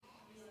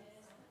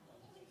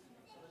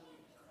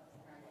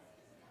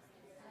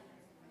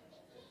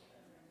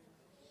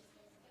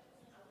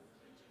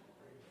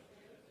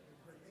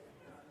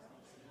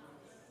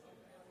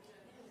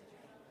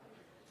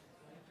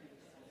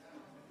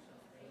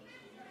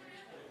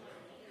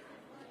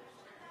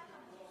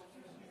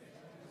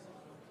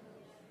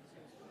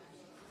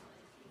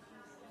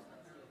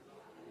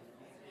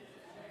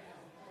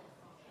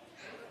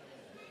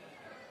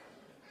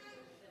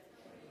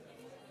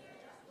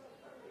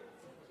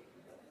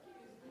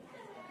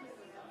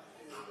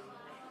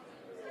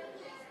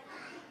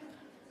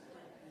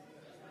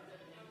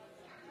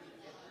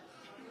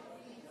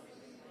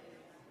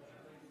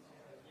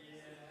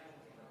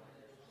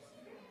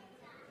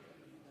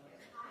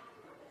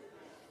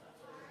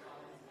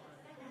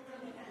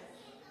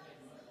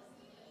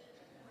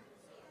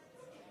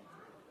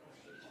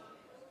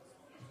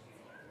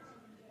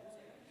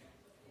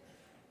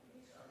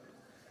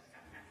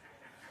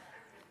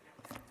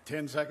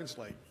10 seconds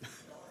late.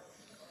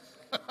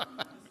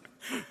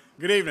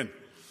 Good evening.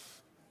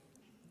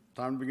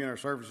 Time to begin our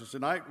services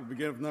tonight. We'll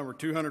begin with number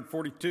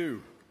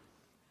 242.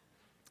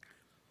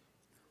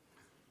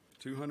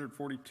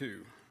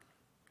 242.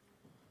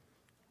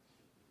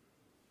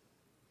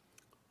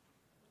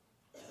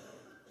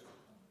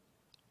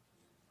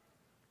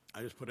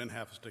 I just put in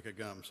half a stick of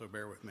gum, so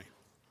bear with me.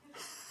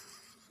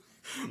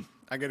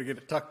 I got to get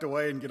it tucked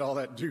away and get all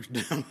that juice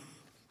down.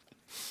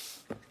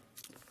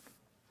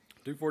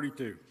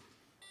 242.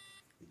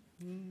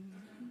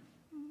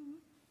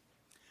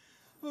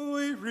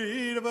 We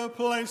read of a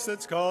place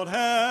that's called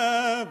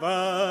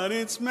heaven.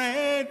 It's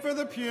made for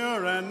the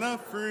pure and the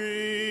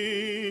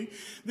free.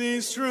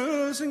 These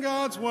truths in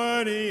God's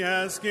word he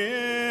has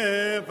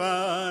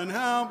given.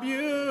 How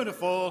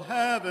beautiful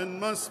heaven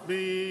must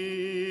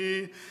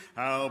be.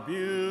 How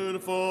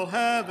beautiful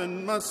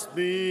heaven must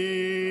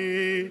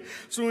be.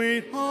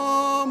 Sweet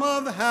home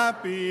of the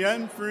happy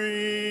and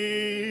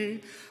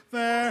free.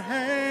 Fair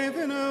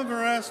haven of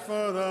rest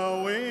for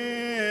the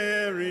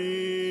weary.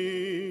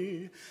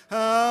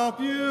 How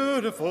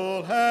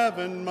beautiful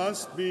heaven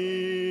must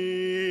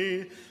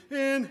be.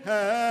 In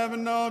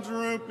heaven no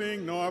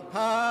drooping nor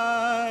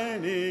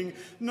pining,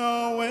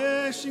 no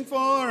wishing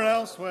for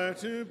elsewhere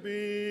to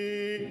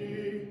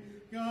be.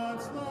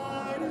 God's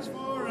light is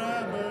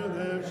forever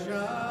there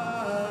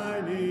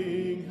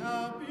shining.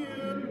 How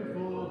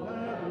beautiful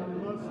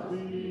heaven must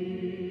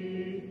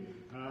be.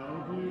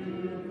 How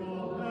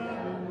beautiful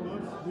heaven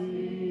must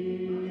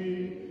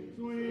be.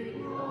 Sweet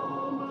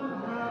home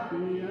of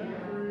happy and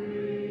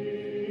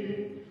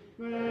free.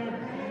 Fair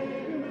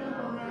haven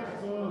of rest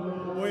for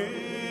the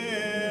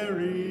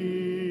weary.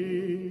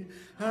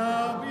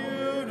 How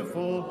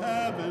beautiful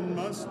heaven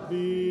must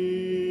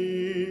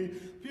be.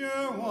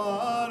 Pure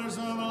waters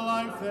of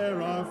life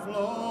there are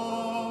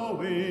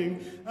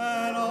flowing,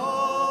 and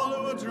all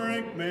who will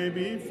drink may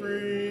be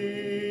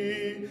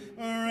free.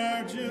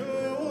 Rare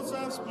jewels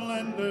of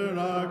splendor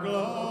are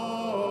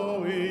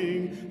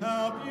glowing.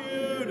 How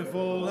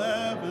beautiful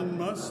heaven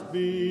must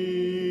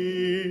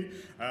be.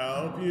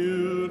 How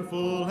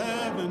beautiful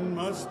heaven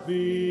must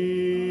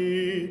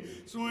be.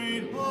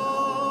 Sweet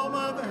home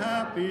of the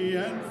happy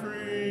and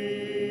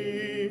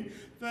free.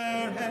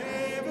 Fair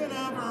haven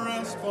of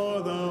rest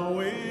for the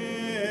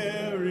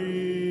weary.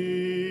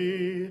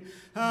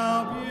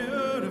 How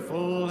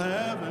beautiful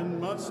heaven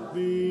must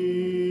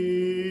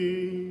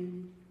be.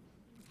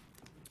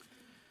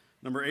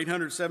 Number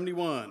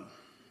 871.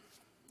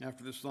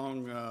 After this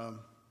song,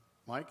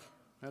 Mike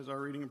has our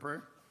reading and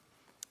prayer.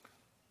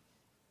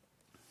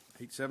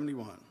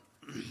 871.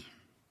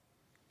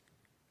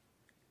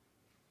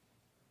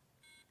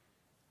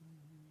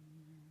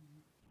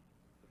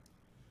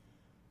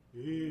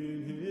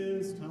 In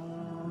his time,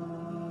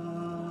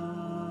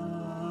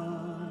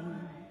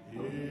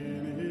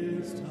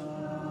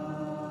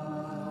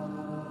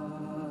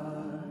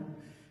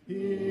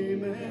 he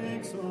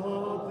makes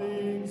all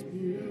things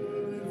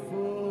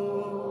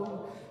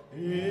beautiful.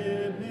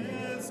 In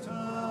his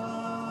time,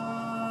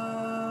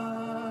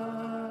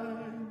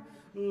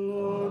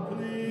 Lord,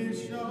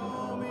 please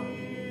show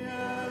me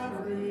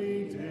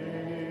every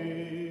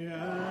day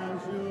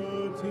as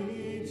you're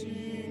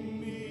teaching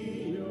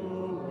me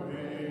your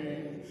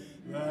way,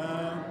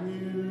 that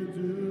you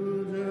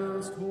do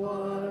just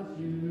what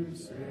you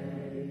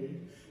say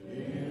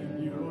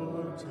in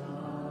your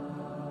time.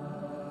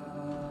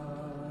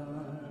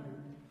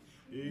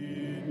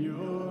 In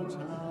your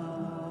time.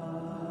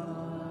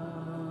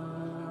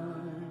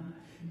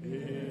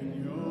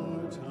 In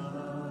your time.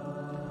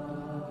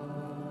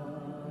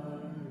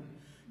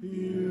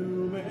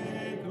 You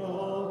make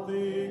all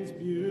things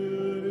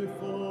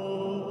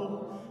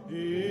beautiful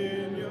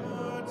in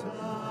your time.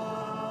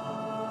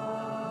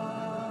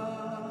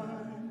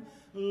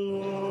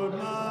 Lord,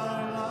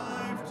 my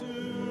life to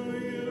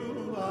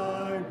you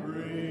I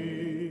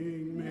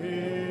bring.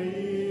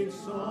 May each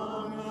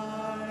song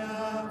I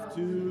have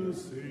to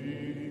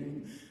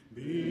sing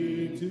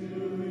be to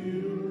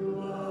you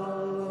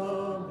a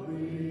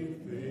lovely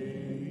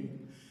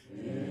thing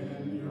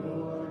in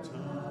your time.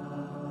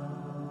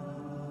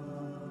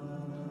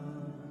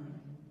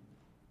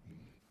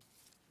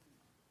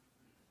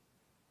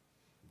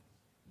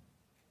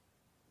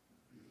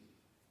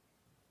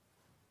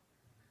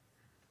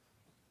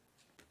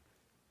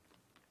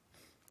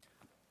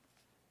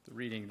 The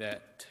reading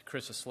that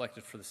Chris has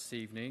selected for this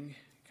evening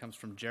comes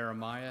from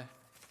Jeremiah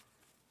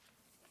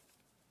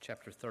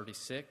chapter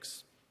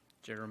 36.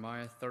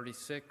 Jeremiah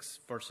 36,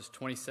 verses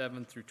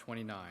 27 through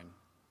 29.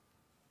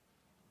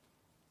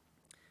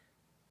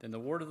 Then the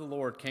word of the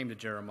Lord came to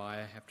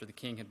Jeremiah after the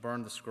king had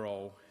burned the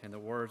scroll, and the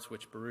words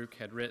which Baruch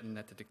had written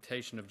at the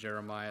dictation of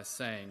Jeremiah,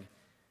 saying,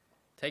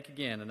 Take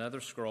again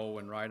another scroll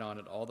and write on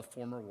it all the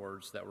former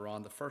words that were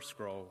on the first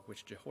scroll,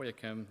 which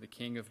Jehoiakim the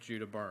king of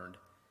Judah burned.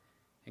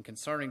 And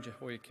concerning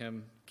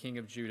Jehoiakim king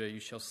of Judah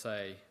you shall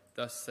say,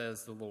 Thus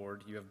says the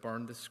Lord, you have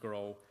burned this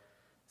scroll,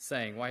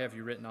 saying, Why have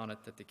you written on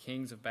it that the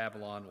kings of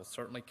Babylon will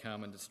certainly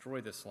come and destroy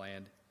this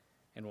land,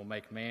 and will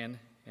make man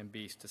and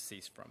beast to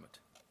cease from it?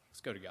 Let's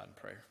go to God in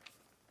prayer.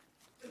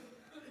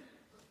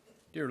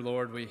 Dear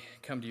Lord, we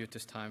come to you at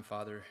this time,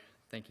 Father,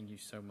 thanking you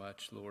so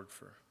much, Lord,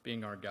 for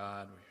being our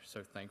God. We're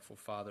so thankful,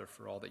 Father,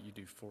 for all that you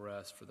do for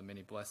us, for the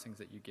many blessings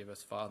that you give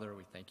us, Father.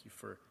 We thank you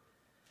for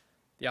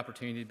the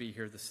opportunity to be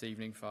here this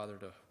evening, Father,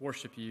 to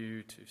worship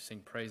you, to sing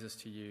praises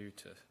to you,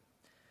 to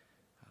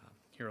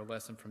hear a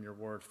lesson from your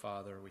word,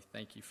 Father. We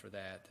thank you for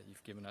that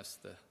you've given us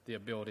the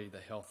ability,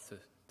 the health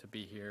to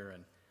be here.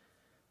 And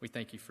we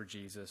thank you for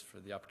Jesus, for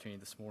the opportunity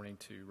this morning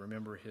to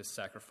remember his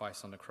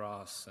sacrifice on the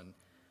cross and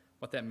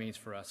what that means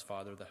for us,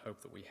 Father, the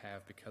hope that we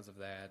have because of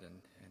that,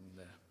 and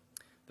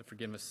the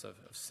forgiveness of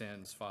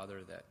sins,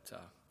 Father, that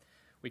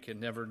we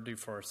could never do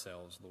for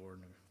ourselves, Lord.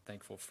 And we're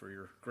thankful for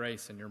your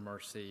grace and your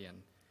mercy.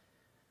 And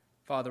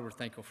Father, we're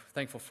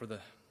thankful for the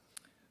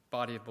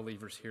body of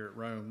believers here at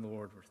Rome,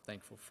 Lord. We're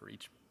thankful for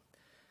each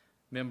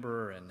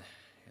member. And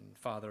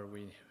Father,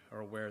 we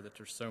are aware that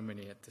there's so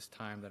many at this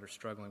time that are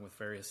struggling with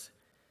various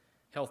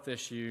health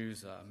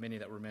issues, many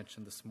that were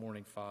mentioned this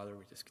morning, Father.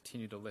 We just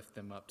continue to lift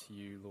them up to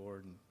you,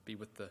 Lord, and be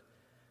with the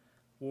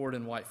Ward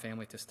and White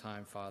family at this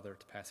time, Father,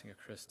 to passing of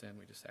Kristen.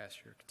 We just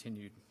ask your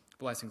continued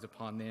blessings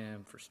upon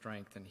them for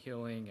strength and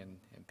healing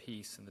and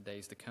peace in the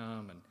days to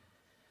come.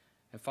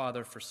 And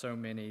Father, for so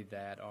many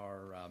that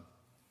are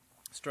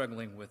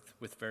struggling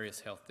with various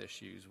health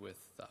issues, with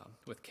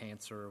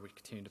cancer, we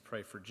continue to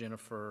pray for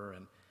Jennifer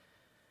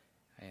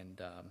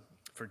and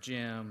for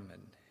Jim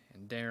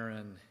and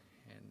Darren,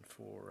 and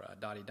for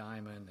Dottie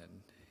Diamond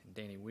and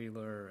Danny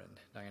Wheeler and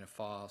Diana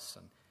Foss.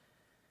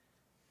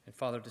 And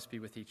Father, just be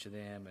with each of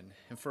them.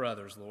 And for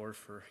others, Lord,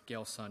 for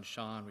Gail's son,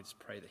 Sean, we just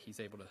pray that he's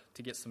able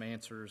to get some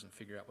answers and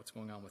figure out what's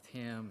going on with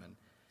him and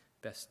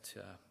best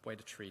way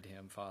to treat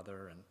him,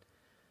 Father.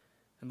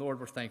 And Lord,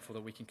 we're thankful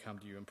that we can come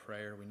to you in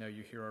prayer. We know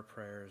you hear our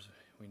prayers.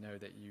 We know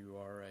that you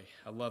are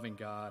a loving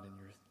God and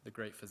you're the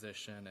great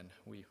physician. And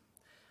we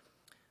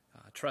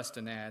trust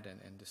in that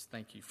and just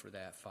thank you for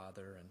that,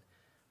 Father. And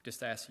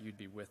just ask that you'd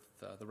be with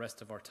the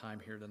rest of our time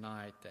here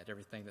tonight, that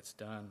everything that's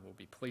done will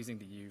be pleasing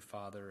to you,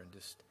 Father, and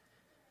just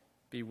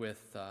be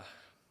with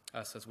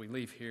us as we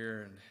leave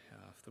here and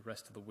for the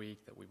rest of the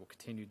week, that we will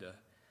continue to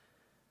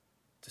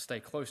stay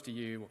close to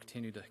you. We'll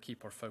continue to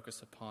keep our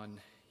focus upon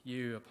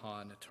you,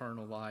 upon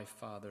eternal life,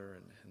 Father,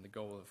 and the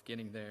goal of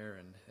getting there,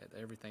 and that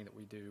everything that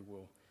we do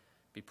will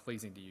be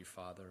pleasing to you,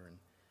 Father.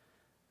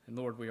 And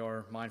Lord, we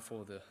are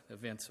mindful of the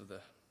events of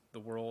the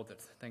world,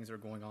 that things are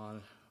going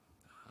on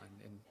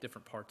in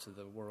different parts of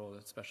the world,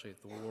 especially at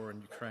the war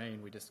in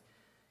Ukraine. We just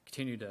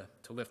continue to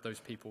lift those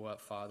people up,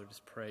 Father.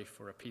 Just pray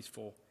for a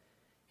peaceful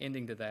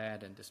ending to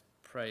that, and just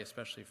pray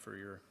especially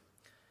for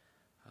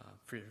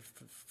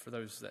for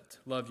those that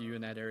love you in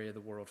that area of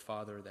the world,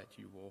 Father, that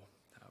you will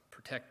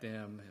protect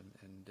them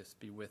and just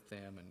be with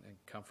them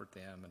and comfort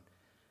them.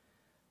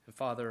 And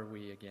Father,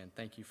 we again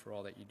thank you for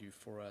all that you do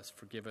for us.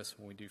 Forgive us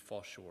when we do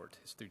fall short.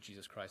 It's through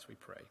Jesus Christ we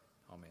pray.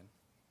 Amen.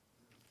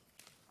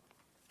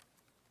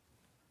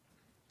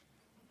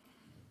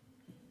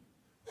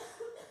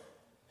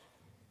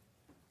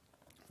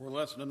 For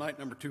lesson tonight,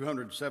 number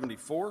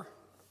 274.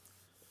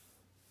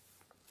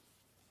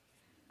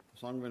 The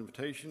Song of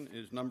Invitation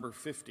is number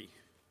 50. If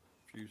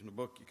you're using a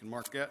book, you can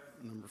mark that,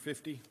 number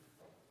 50.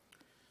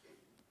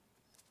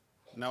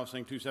 Now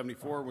sing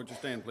 274. Would you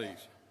stand,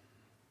 please?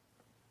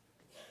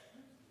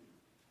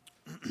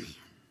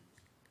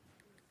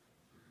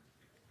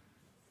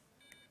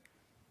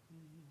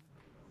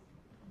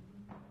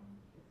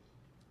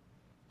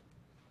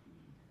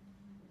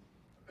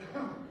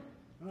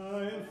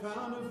 I have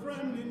found a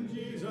friend in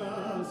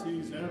Jesus,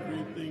 he's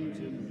everything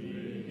to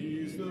me.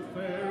 He's the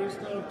fairest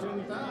of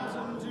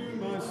 10,000 to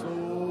my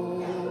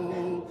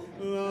soul.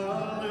 The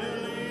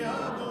lily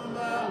of the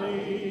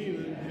valley,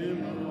 the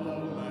him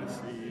alone I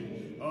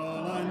see.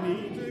 All I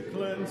need to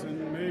cleanse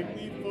and make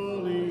me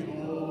fully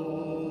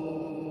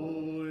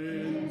whole.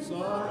 In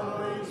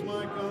sorrow he's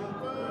my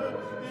comfort,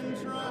 in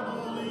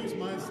trouble he's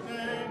my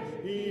stay.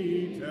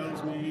 He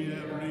tells me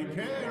every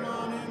care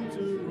on him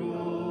to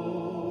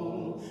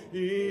roll.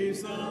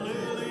 He's the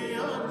lily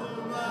of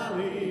the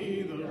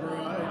valley, the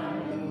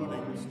bright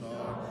morning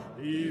star.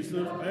 He's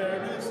the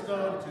fairest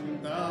of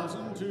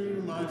 10,000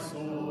 to my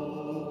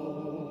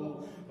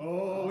soul.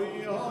 Oh,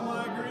 he all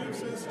my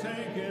griefs has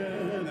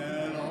taken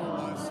and all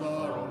my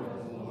sorrow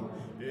borne.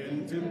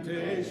 In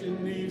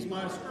temptation he's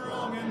my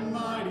strong and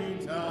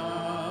mighty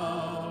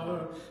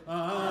tower.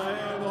 I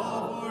have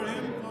all for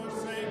him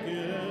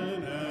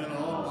forsaken and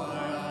all my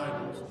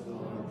idols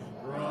torn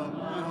from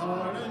my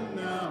heart, and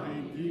now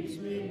he keeps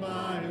me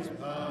by his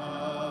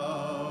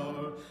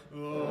power.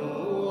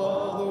 Oh,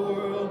 all the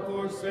world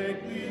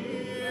forsake me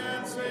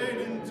and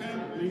Satan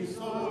tempt me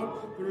sore.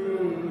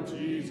 Through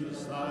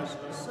Jesus I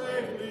shall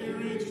safely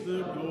reach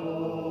the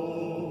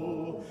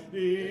goal.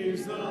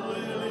 He's the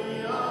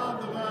lily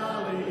of the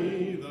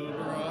valley, the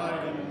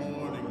bright and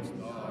morning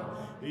star.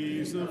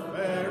 He's the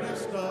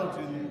fairest of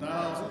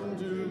 10,000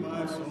 to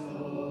my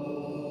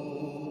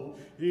soul.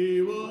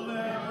 He will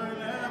never,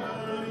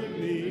 never leave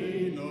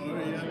me, nor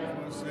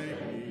yet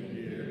forsake me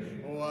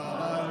here, while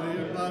I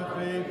live by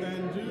faith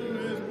and do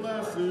his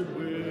blessed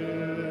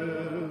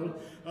will.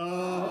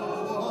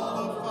 Oh,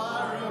 all the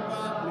fire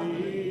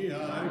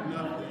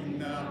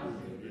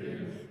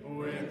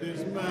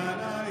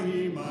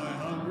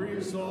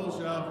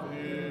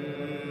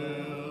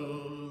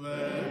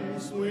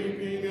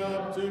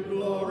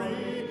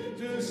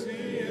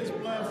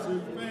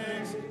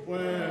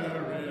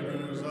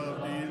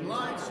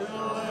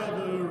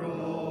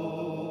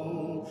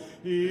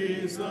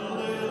the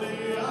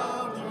lily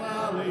of the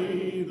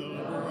valley, the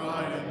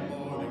bright and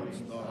morning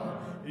star.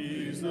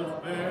 He's the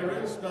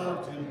fairest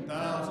of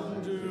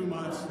 10,000 to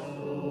my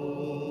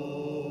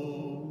soul.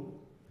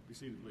 Be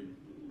seated, please.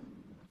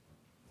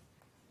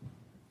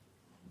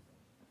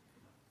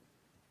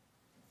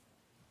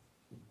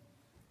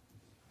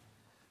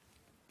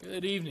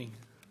 Good evening.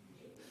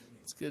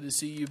 It's good to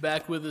see you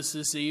back with us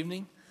this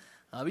evening.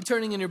 I'll be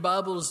turning in your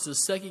Bibles to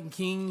 2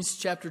 Kings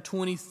chapter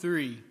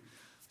 23.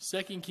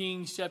 2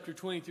 Kings chapter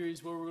 23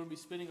 is where we're going to be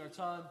spending our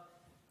time.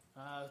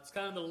 It's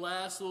kind of the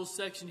last little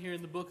section here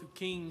in the book of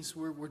Kings.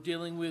 We're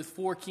dealing with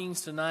 4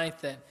 kings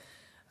tonight that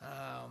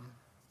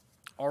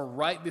are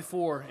right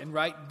before and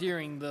right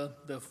during the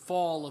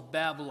fall of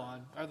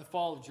Babylon, or the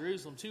fall of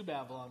Jerusalem to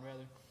Babylon,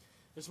 rather.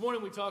 This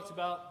morning we talked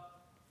about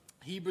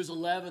Hebrews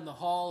 11, the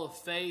hall of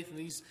faith, and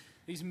these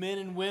men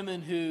and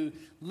women who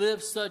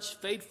lived such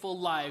faithful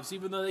lives,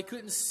 even though they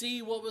couldn't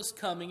see what was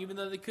coming, even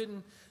though they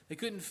couldn't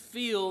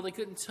feel, they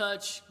couldn't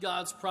touch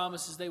God's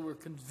promises. They were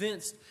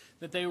convinced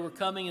that they were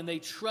coming, and they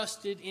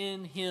trusted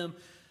in Him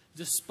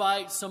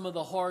despite some of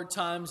the hard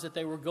times that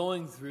they were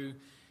going through.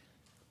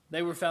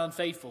 They were found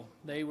faithful.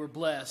 They were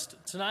blessed.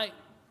 Tonight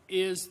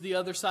is the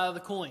other side of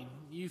the coin.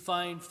 You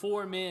find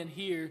 4 men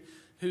here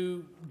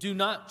who do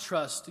not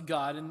trust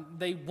God, and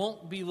they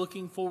won't be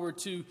looking forward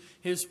to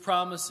His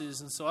promises.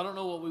 And so I don't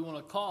know what we want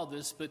to call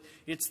this, but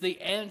it's the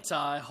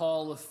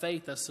anti-hall of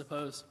faith, I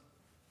suppose.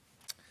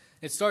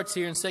 It starts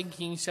here in 2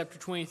 Kings chapter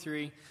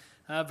 23,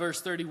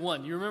 verse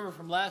 31. You remember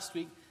from last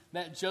week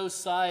that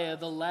Josiah,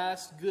 the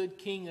last good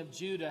king of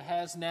Judah,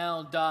 has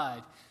now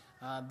died.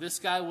 This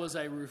guy was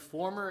a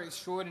reformer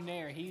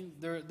extraordinaire.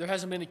 There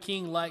hasn't been a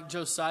king like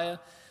Josiah,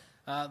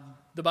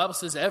 the Bible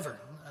says, ever,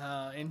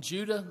 in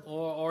Judah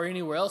or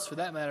anywhere else for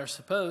that matter, I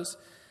suppose.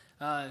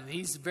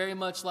 He's very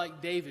much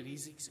like David.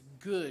 He's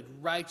a good,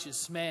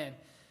 righteous man.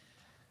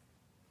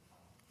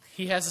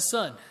 He has a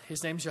son.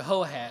 His name's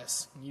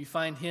Jehoahaz. You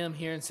find him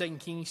here in 2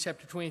 Kings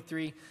chapter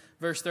 23,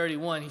 verse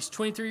 31. He's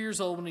 23 years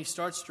old when he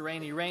starts to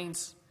reign. He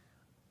reigns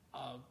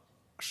a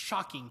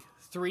shocking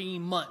 3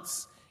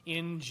 months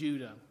in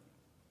Judah.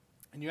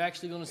 And you're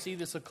actually going to see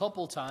this a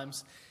couple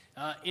times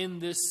in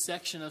this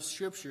section of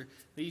Scripture.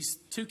 These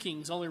 2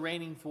 kings only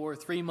reigning for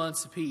 3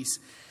 months apiece.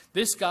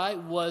 This guy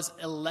was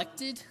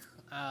elected.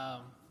 I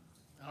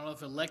don't know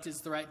if elected is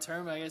the right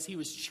term. I guess he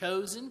was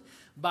chosen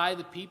by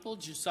the people.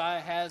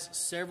 Josiah has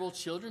several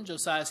children.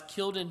 Josiah is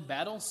killed in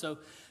battle, so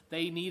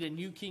they need a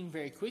new king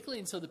very quickly.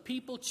 And so the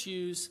people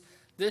choose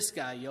this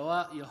guy,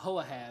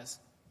 Jehoahaz.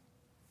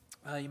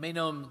 You may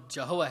know him,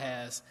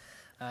 Jehoahaz.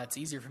 It's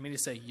easier for me to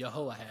say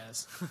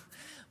Jehoahaz.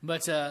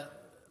 But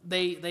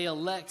they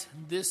elect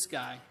this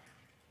guy,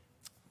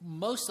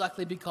 most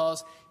likely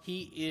because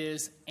he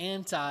is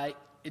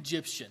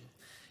anti-Egyptian.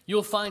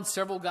 You'll find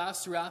several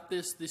guys throughout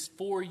this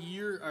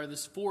 4-year or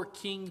this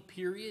 4-king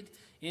period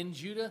in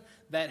Judah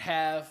that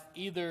have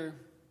either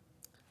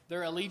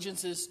their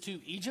allegiances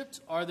to Egypt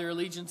or their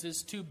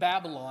allegiances to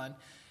Babylon,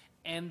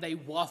 and they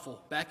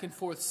waffle back and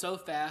forth so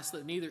fast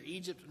that neither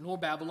Egypt nor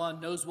Babylon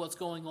knows what's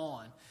going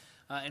on.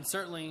 And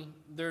certainly,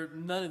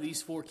 none of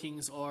these 4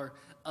 kings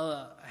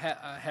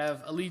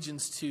have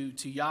allegiance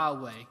to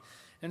Yahweh.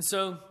 And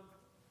so,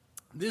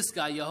 this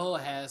guy,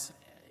 Jehoahaz,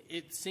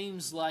 it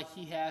seems like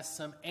he has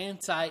some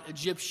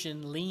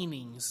anti-Egyptian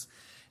leanings.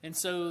 And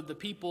so, the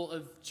people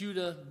of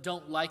Judah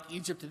don't like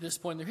Egypt at this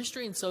point in their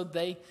history, and so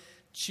they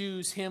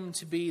choose him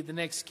to be the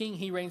next king.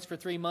 He reigns for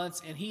 3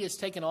 months, and he is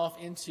taken off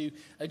into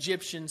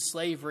Egyptian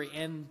slavery.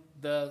 And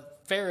the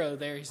Pharaoh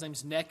there, his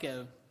name's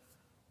Necho.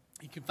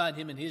 You can find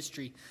him in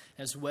history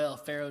as well.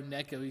 Pharaoh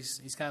Necho,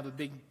 he's kind of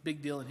a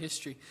big deal in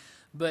history.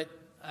 But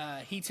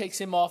he takes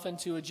him off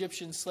into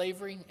Egyptian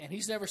slavery, and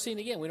he's never seen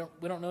again. We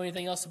don't know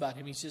anything else about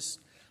him. He's just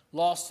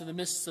lost to the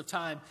mists of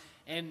time.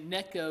 And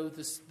Necho,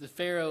 the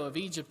Pharaoh of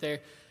Egypt there,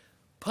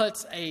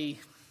 puts a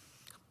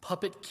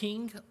puppet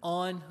king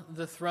on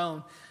the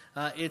throne.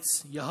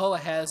 It's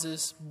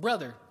Jehoahaz's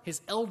brother,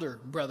 his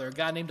elder brother, a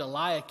guy named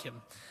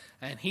Eliakim.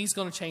 And he's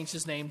going to change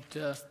his name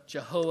to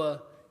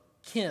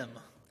Jehoiakim.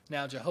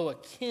 Now,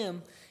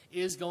 Jehoiakim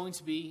is going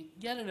to be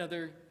yet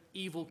another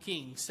evil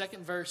king.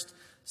 Second verse,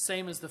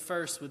 same as the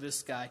first with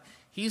this guy.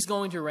 He's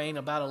going to reign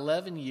about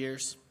 11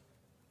 years,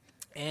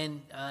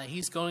 and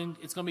it's going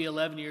to be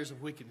 11 years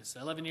of wickedness,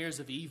 11 years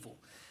of evil.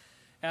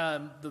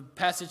 The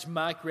passage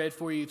Mike read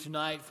for you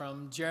tonight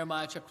from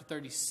Jeremiah chapter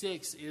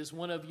 36 is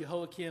one of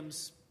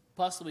Jehoiakim's,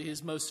 possibly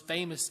his most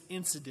famous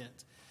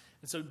incident.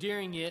 And so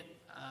during it,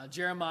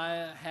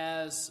 Jeremiah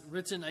has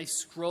written a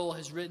scroll,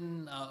 has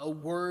written a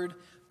word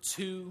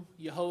to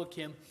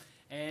Jehoiakim,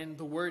 and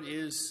the word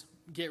is,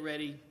 get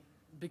ready,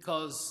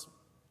 because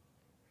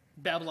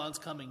Babylon's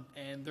coming,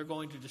 and they're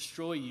going to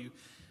destroy you.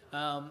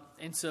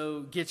 And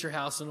so get your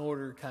house in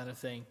order kind of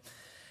thing.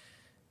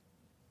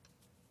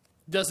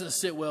 Doesn't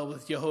sit well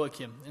with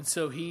Jehoiakim. And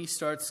so he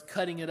starts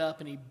cutting it up,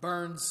 and he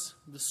burns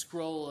the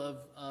scroll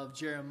of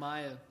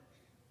Jeremiah.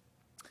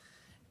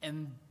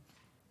 And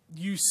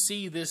you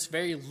see this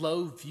very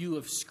low view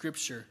of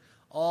Scripture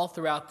all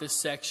throughout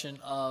this section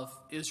of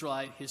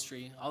Israelite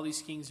history. All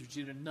these kings of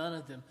Judah, none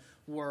of them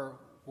were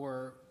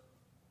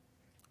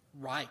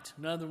right.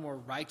 None of them were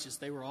righteous.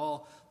 They were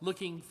all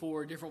looking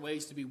for different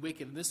ways to be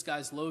wicked. And this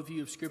guy's low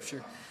view of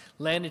Scripture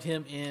landed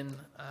him in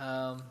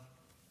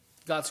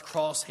God's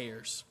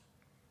crosshairs.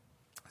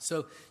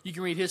 So you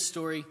can read his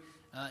story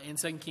in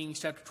 2 Kings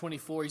chapter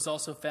 24. He's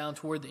also found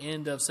toward the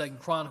end of 2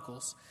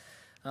 Chronicles.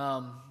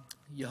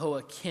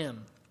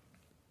 Jehoiakim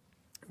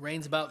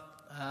reigns about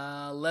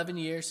 11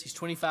 years. He's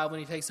 25 when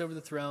he takes over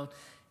the throne.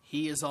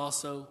 He is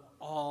also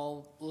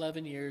all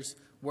 11 years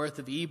worth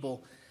of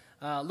evil.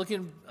 Look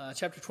in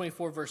chapter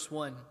 24, verse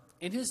 1.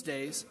 In his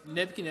days,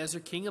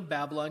 Nebuchadnezzar, king of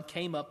Babylon,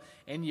 came up,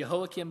 and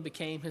Jehoiakim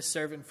became his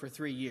servant for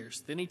 3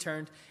 years. Then he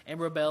turned and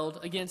rebelled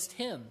against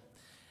him.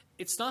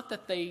 It's not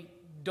that they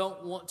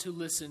don't want to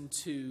listen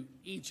to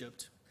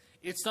Egypt.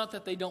 It's not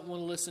that they don't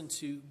want to listen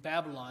to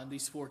Babylon,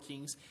 these 4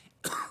 kings.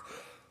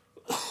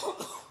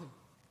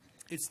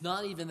 It's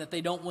not even that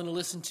they don't want to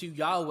listen to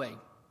Yahweh.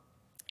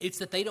 It's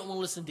that they don't want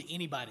to listen to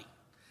anybody.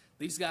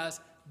 These guys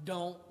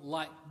don't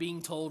like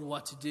being told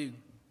what to do.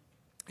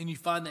 And you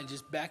find that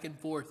just back and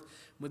forth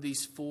with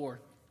these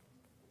 4.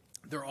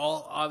 They're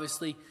all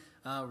obviously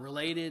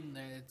related.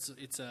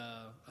 It's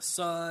a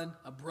son,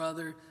 a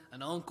brother,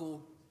 an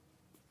uncle,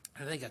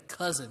 I think a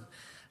cousin.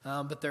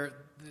 But they're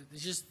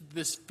just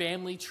this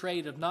family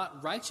trait of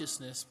not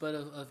righteousness, but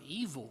of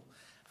evil.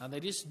 They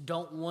just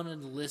don't want to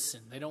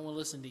listen. They don't want to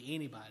listen to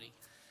anybody.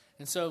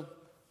 And so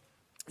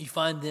you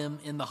find them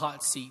in the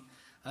hot seat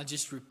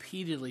just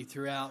repeatedly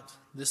throughout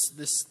this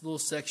little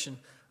section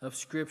of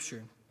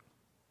Scripture.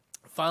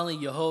 Finally,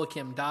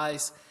 Jehoiakim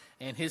dies,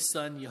 and his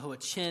son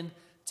Jehoiachin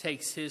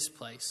takes his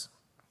place.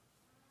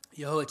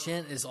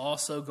 Jehoiachin is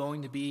also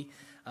going to be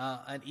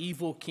an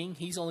evil king.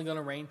 He's only going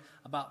to reign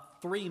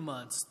about 3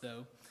 months,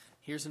 though.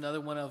 Here's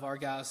another one of our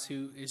guys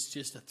who is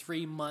just a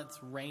 3-month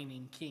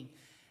reigning king.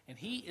 And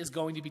he is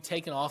going to be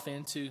taken off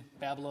into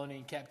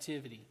Babylonian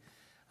captivity.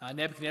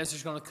 Nebuchadnezzar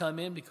is going to come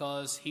in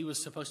because he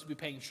was supposed to be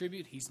paying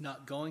tribute. He's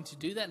not going to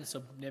do that. And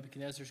so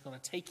Nebuchadnezzar is going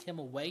to take him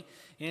away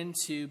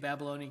into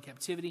Babylonian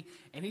captivity.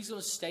 And he's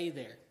going to stay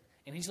there.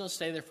 And he's going to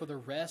stay there for the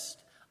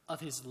rest of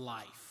his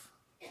life.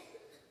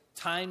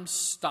 Time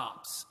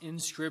stops in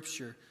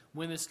Scripture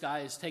when this guy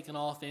is taken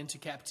off into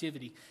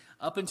captivity.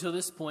 Up until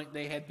this point,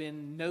 they had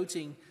been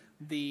noting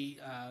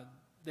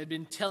they'd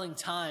been telling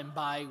time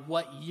by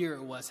what year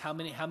it was, how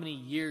many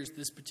years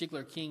this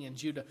particular king in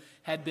Judah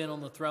had been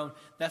on the throne.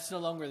 That's no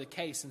longer the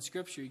case in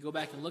Scripture. You go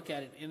back and look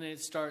at it, and it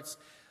starts.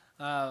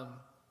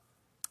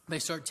 They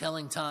start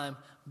telling time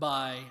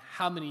by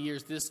how many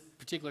years this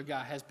particular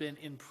guy has been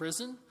in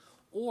prison,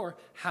 or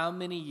how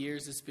many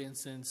years it's been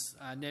since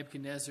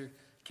Nebuchadnezzar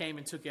came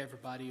and took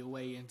everybody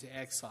away into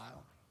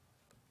exile.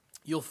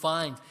 You'll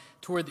find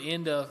toward the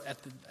end of,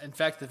 in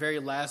fact, the very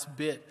last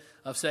bit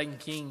of 2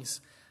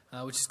 Kings,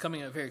 which is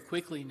coming up very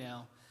quickly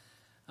now,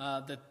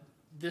 that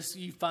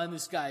you find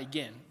this guy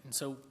again. And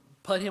so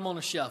put him on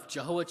a shelf.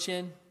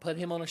 Jehoiachin, put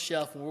him on a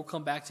shelf, and we'll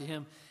come back to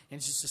him in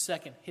just a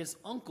second. His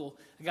uncle,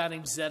 a guy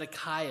named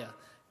Zedekiah,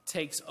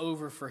 takes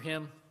over for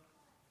him.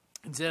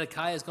 And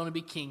Zedekiah is going to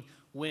be king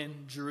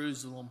when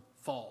Jerusalem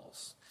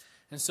falls.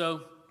 And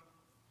so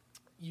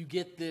you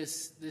get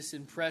this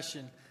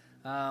impression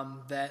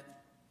that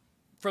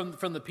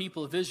from the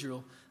people of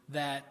Israel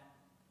that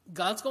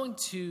God's going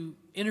to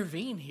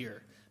intervene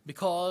here.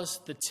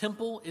 Because the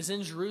temple is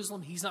in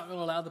Jerusalem, he's not going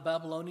to allow the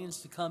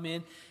Babylonians to come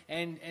in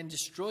and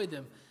destroy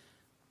them.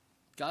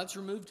 God's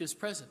removed his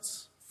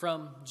presence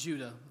from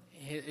Judah.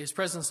 His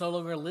presence no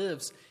longer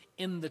lives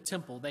in the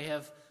temple. They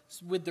have,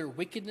 with their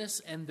wickedness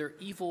and their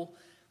evil,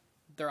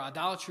 their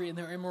idolatry and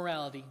their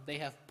immorality, they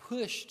have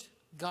pushed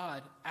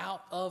God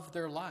out of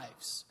their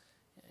lives.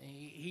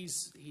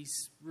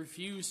 He's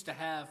refused to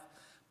have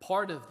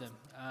part of them.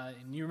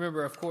 And you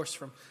remember, of course,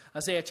 from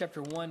Isaiah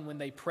chapter 1, when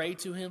they pray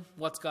to him,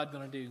 what's God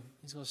going to do?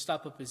 He's going to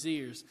stop up his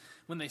ears.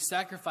 When they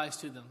sacrifice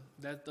to them,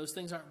 those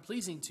things aren't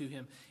pleasing to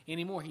him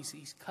anymore.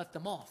 He's cut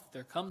them off.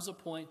 There comes a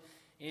point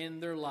in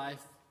their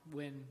life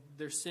when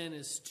their sin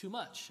is too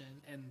much,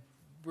 and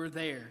we're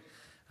there.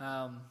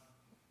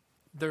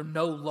 They're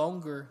no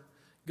longer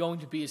going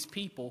to be his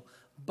people,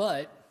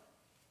 but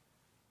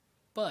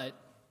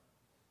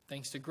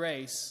thanks to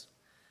grace,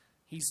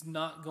 he's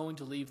not going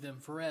to leave them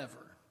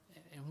forever.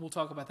 And we'll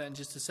talk about that in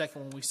just a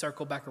second when we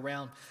circle back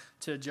around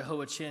to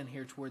Jehoiachin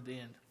here toward the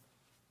end.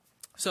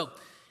 So,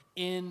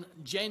 in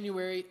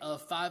January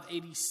of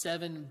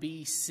 587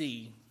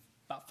 BC,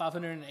 about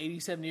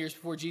 587 years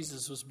before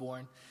Jesus was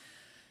born,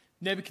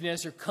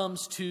 Nebuchadnezzar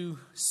comes to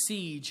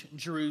siege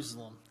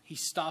Jerusalem. He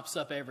stops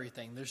up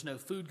everything. There's no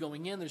food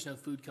going in. There's no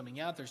food coming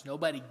out. There's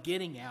nobody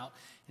getting out.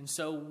 And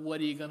so what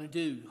are you going to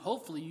do?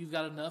 Hopefully you've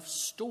got enough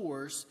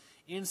stores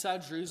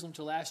inside Jerusalem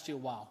to last you a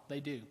while.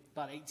 They do,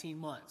 about 18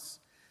 months.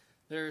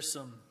 There are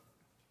some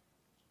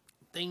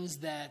things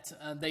that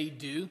they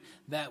do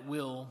that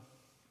will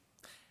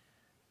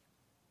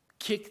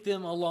kick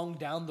them along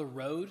down the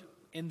road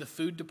in the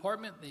food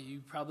department that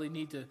you probably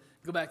need to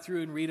go back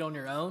through and read on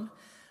your own.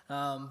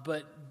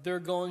 but they're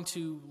going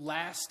to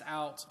last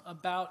out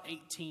about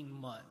 18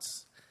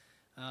 months.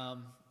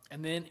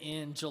 And then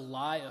in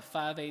July of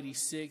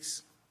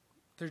 586,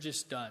 they're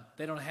just done.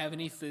 They don't have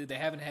any food. They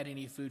haven't had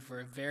any food for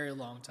a very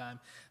long time.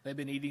 They've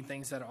been eating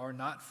things that are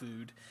not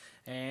food.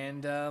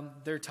 And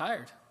they're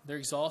tired. They're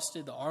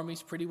exhausted. The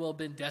army's pretty well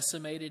been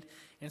decimated.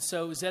 And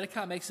so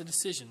Zedekiah makes a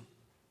decision.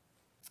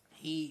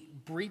 He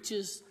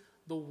breaches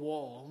the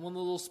wall. One of the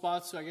little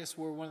spots, I guess,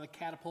 where one of the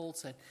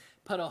catapults had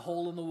put a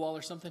hole in the wall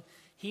or something.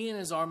 He and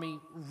his army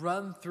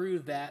run through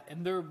that,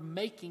 and they're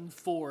making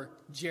for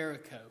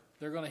Jericho.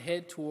 They're going to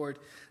head toward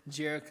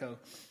Jericho.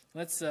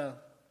 Let's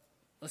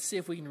see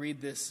if we can read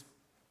this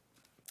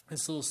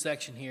little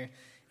section here.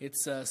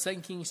 It's 2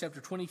 Kings chapter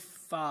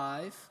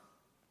 25.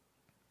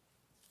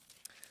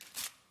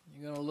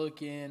 You're going to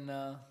look in...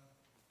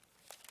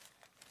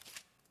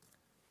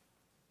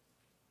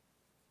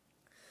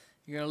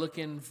 You're going to look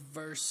in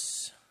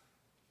verse...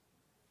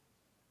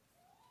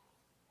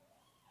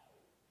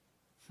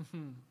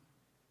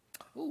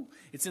 Ooh,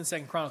 it's in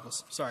 2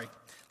 Chronicles. Sorry.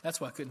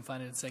 That's why I couldn't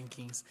find it in 2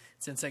 Kings.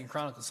 It's in 2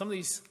 Chronicles. Some of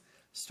these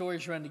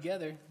stories run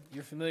together.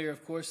 You're familiar,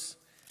 of course,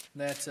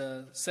 that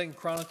 2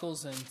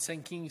 Chronicles and 2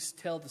 Kings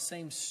tell the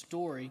same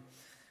story.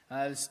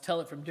 Just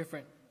tell it from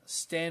different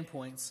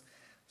standpoints.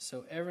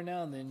 So every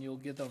now and then you'll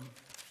get them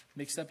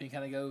mixed up and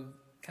you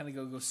kind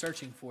of go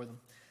searching for them.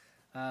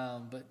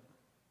 But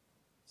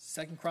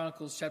 2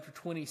 Chronicles chapter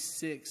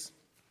 26,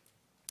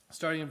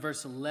 starting in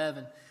verse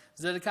 11.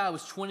 Zedekiah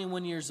was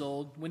 21 years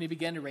old when he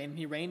began to reign.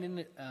 He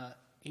reigned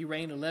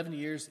 11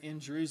 years in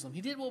Jerusalem.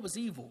 He did what was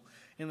evil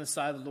in the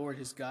sight of the Lord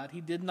his God.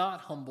 He did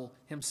not humble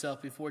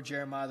himself before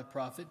Jeremiah the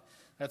prophet.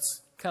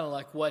 That's kind of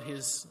like what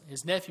his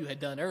nephew had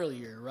done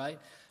earlier, right?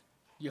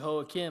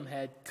 Jehoiakim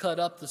had cut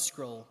up the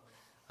scroll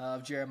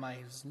of Jeremiah.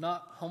 He has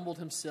not humbled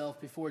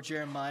himself before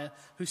Jeremiah,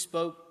 who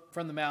spoke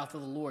from the mouth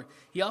of the Lord.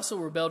 He also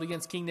rebelled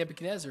against King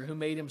Nebuchadnezzar, who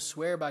made him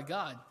swear by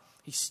God.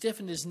 He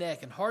stiffened his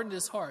neck and hardened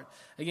his heart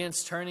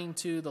against turning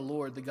to the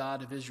Lord, the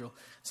God of Israel.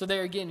 So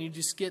there again, you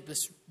just get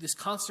this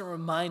constant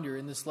reminder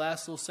in this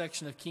last little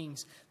section of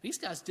Kings. These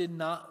guys did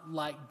not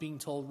like being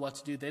told what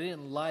to do. They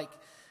didn't like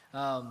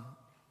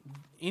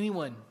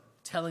anyone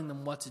telling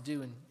them what to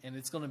do, and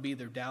it's going to be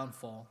their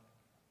downfall.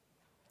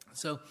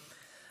 So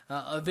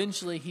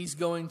eventually he's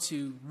going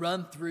to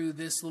run through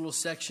this little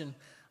section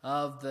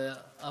of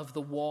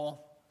the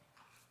wall,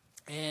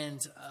 and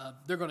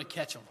they're going to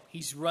catch him.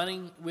 He's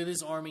running with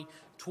his army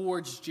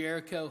towards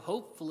Jericho,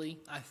 hopefully,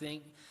 I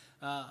think,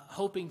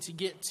 hoping to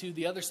get to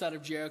the other side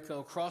of Jericho,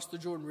 across the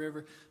Jordan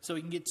River, so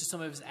he can get to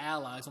some of his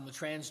allies on the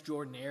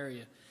Transjordan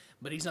area.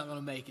 But he's not going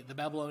to make it. The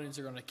Babylonians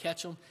are going to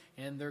catch him,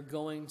 and they're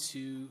going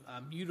to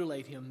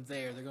mutilate him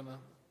there. They're going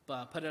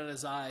to put out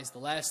his eyes. The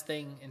last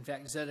thing, in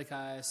fact,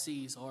 Zedekiah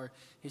sees are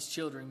his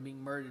children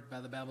being murdered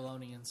by the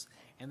Babylonians,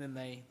 and then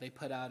they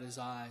put out his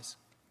eyes.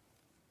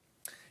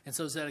 And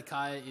so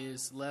Zedekiah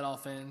is led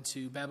off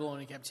into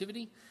Babylonian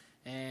captivity,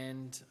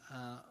 and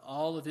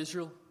all of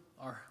Israel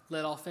are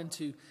led off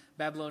into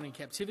Babylonian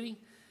captivity,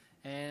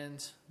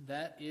 and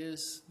that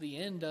is the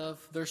end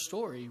of their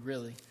story,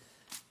 really.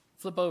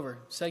 Flip over,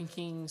 2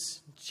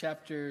 Kings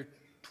chapter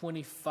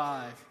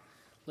 25.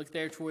 Look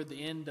there toward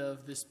the end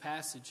of this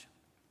passage.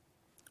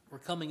 We're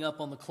coming up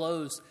on the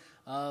close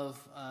of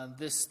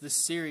this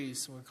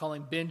series. We're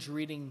calling Binge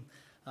Reading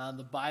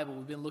the Bible.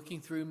 We've been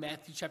looking through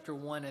Matthew chapter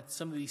 1 at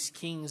some of these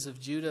kings of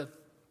Judah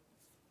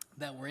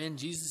that were in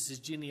Jesus'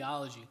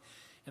 genealogy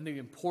and their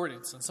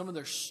importance and some of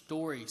their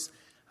stories.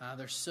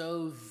 They're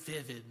so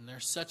vivid, and they're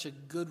such a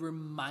good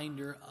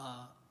reminder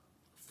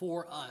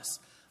for us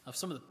of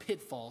some of the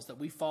pitfalls that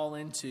we fall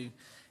into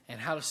and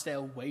how to stay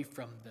away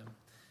from them.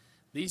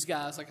 These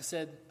guys, like I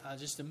said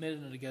just a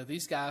minute ago,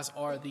 these guys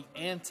are the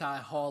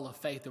anti-hall of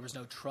faith. There was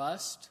no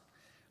trust.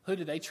 Who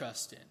did they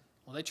trust in?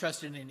 Well, they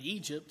trusted in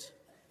Egypt.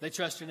 They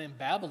trusted in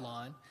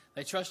Babylon.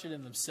 They trusted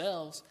in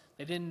themselves.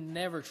 They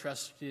never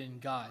trusted in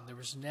God. There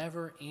was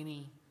never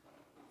any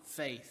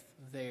faith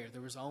there.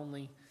 There was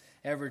only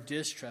ever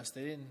distrust.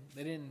 They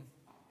didn't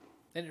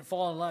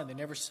fall in line. They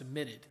never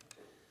submitted.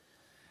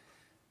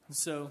 And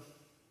so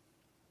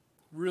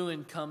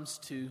ruin comes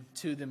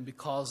to them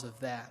because of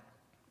that.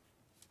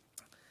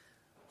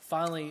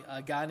 Finally,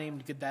 a guy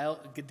named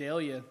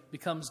Gedaliah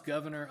becomes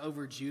governor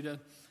over Judah.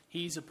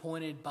 He's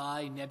appointed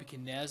by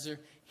Nebuchadnezzar.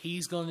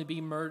 He's going to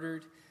be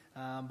murdered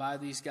by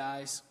these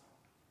guys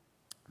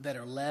that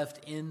are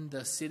left in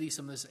the city.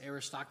 Some of this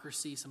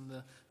aristocracy, some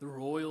of the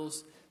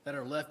royals that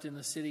are left in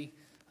the city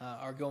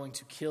are going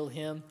to kill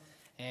him.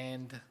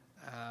 And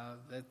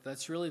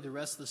that's really the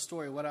rest of the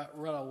story. What I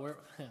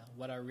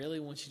really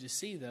want you to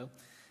see, though,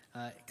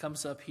 it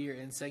comes up here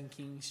in 2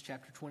 Kings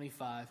chapter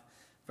 25,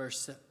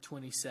 verse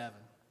 27.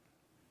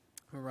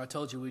 Remember, I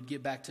told you we'd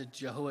get back to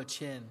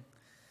Jehoiachin.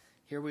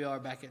 Here we are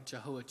back at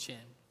Jehoiachin.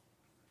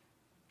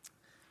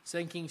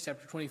 2 Kings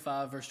chapter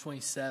 25, verse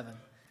 27.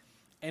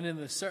 And in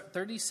the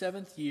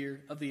 37th year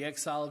of the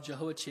exile of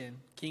Jehoiachin,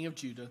 king of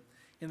Judah,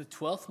 in the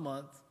 12th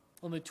month,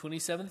 on the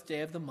 27th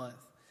day of the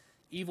month,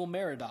 Evil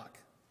Merodach,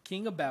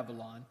 king of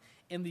Babylon,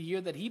 in the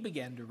year that he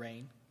began to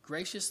reign,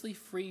 graciously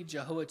freed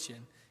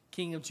Jehoiachin,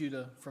 king of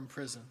Judah, from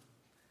prison.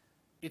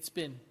 It's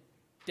been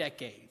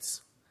decades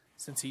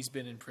since he's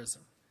been in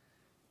prison.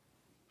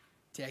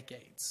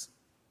 Decades.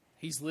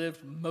 He's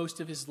lived most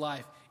of his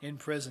life in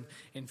prison.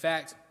 In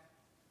fact,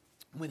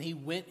 when he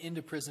went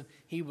into prison,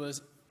 he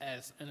was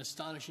as an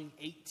astonishing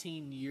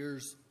 18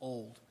 years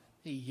old.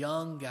 A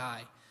young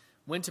guy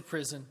went to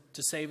prison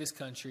to save his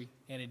country,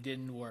 and it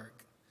didn't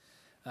work.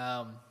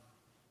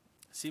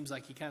 Seems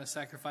like he kind of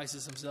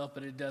sacrifices himself,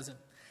 but it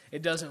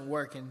doesn't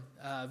work. And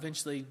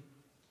eventually,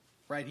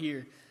 right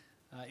here,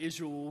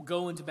 Israel will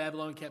go into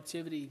Babylonian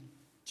captivity.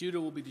 Judah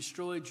will be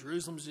destroyed.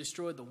 Jerusalem is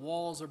destroyed. The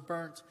walls are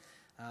burnt.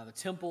 The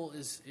temple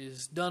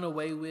is done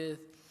away with.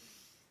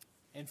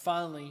 And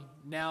finally,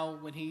 now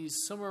when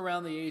he's somewhere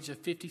around the age of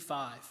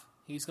 55,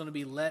 he's going to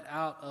be let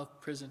out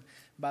of prison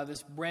by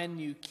this brand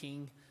new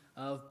king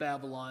of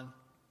Babylon,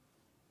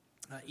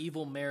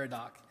 evil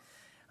Merodach.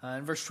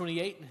 In verse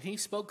 28, he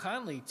spoke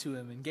kindly to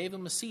him and gave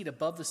him a seat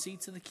above the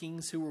seats of the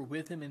kings who were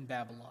with him in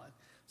Babylon.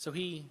 So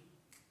he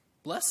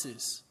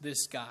blesses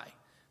this guy,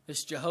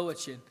 this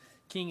Jehoiachin,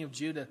 king of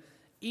Judah,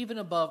 even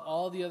above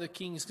all the other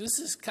kings. This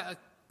is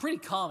pretty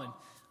common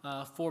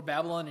for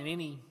Babylon and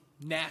any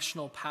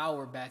national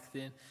power back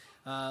then.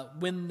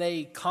 When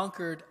they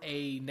conquered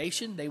a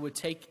nation, they would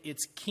take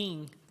its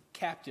king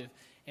captive,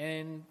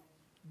 and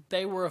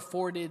they were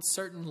afforded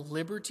certain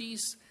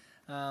liberties,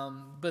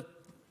 but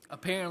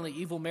apparently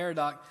evil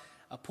Merodach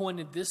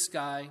appointed this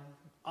guy,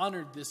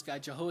 honored this guy,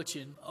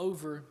 Jehoiachin,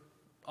 over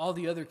all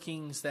the other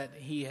kings that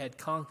he had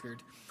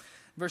conquered.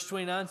 Verse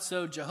 29,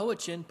 so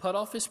Jehoiachin put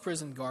off his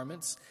prison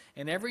garments,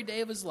 and every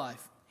day of his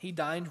life he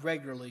dined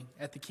regularly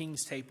at the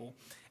king's table.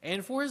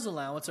 And for his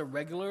allowance, a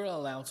regular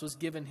allowance was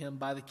given him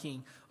by the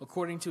king,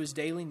 according to his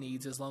daily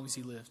needs as long as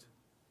he lived.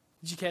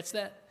 Did you catch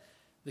that?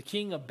 The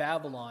king of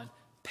Babylon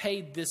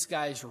paid this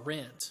guy's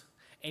rent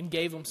and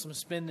gave him some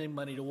spending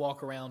money to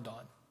walk around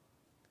on.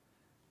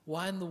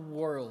 Why in the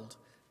world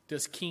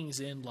does kings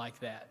end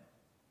like that?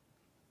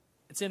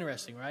 It's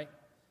interesting, right?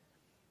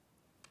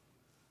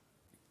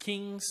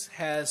 Kings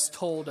has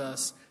told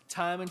us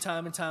time and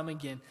time and time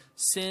again,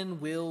 sin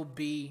will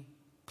be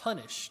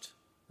punished,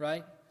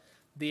 right?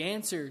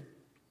 The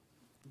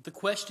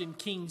question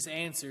Kings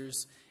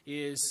answers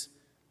is,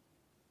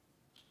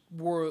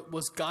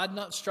 was God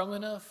not strong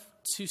enough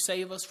to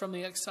save us from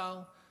the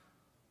exile?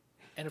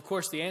 And of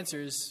course the answer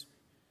is,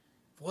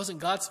 it wasn't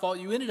God's fault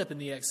you ended up in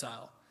the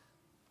exile.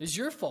 It's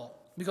your fault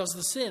because of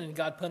the sin, and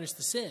God punished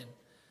the sin.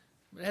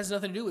 It has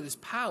nothing to do with his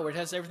power. It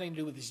has everything to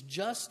do with his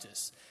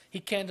justice.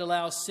 He can't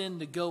allow sin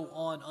to go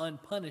on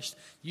unpunished.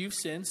 You've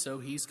sinned, so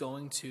he's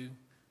going to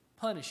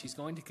punish. He's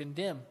going to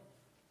condemn.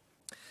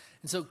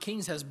 And so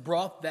Kings has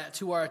brought that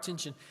to our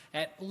attention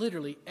at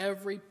literally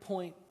every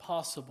point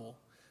possible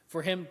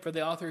for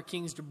the author of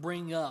Kings to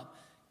bring up,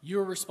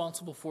 you're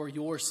responsible for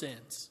your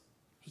sins.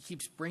 He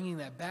keeps bringing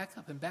that back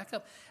up and back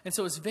up. And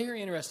so it's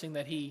very interesting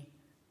that he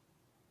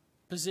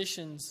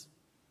positions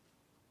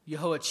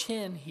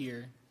Jehoiachin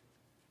here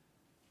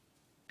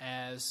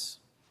as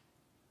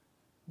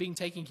being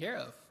taken care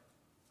of.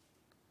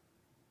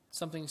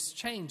 Something's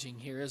changing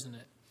here, isn't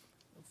it?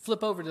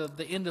 Flip over to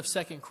the end of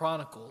 2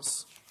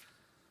 Chronicles.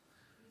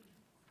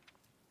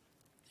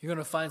 You're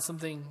going to find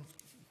something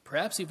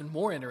perhaps even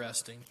more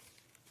interesting.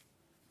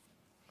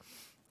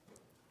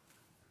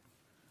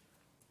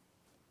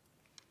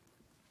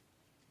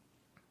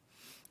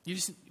 We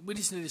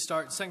just need to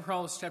start 2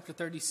 Chronicles chapter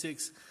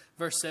 36,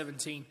 verse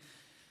 17.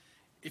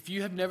 If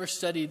you have never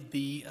studied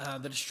the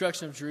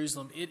destruction of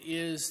Jerusalem, it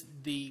is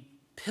the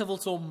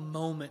pivotal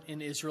moment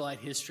in Israelite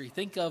history.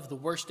 Think of the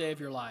worst day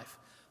of your life.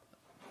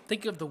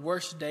 Think of the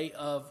worst day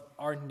of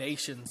our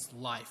nation's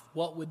life.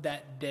 What would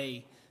that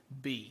day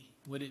be?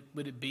 Would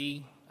it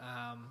be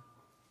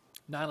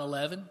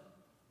 9/11?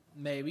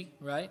 Maybe,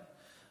 right?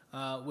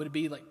 Would it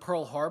be like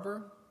Pearl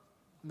Harbor?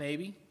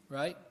 Maybe,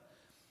 right?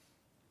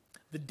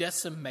 The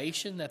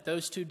decimation that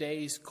those 2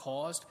 days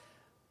caused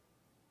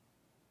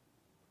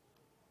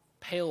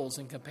pales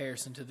in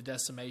comparison to the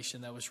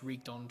decimation that was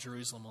wreaked on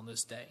Jerusalem on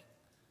this day.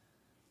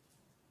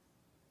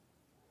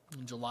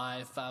 In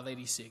July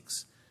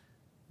 586,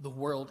 the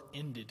world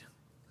ended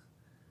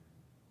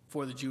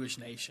for the Jewish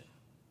nation.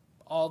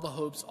 All the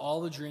hopes,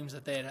 all the dreams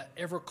that they had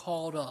ever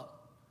called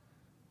up,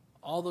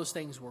 all those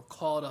things were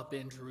caught up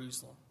in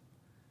Jerusalem.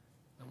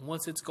 And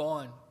once it's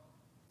gone,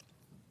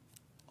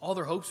 all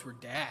their hopes were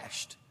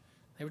dashed.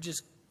 They were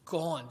just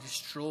gone,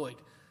 destroyed,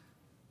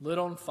 lit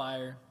on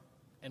fire,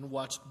 and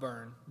watched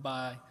burn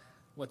by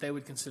what they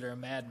would consider a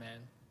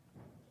madman.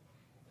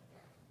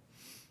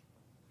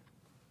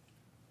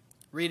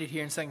 Read it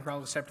here in 2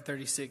 Chronicles chapter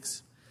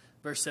 36,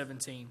 verse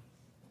 17.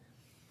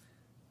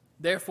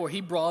 Therefore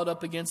he brought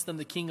up against them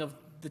the king of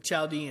the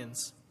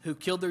Chaldeans, who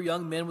killed their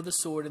young men with a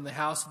sword in the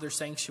house of their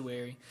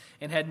sanctuary,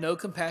 and had no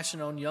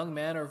compassion on young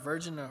man or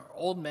virgin or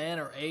old man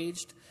or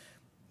aged.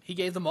 He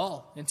gave them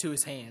all into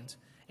his hand,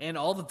 and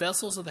all the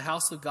vessels of the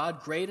house of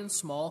God, great and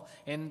small,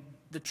 and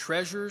the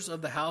treasures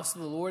of the house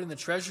of the Lord, and the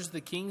treasures of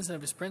the kings and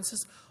of his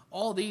princes,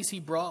 all these he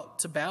brought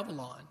to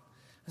Babylon.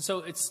 And And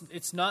so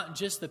it's not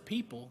just the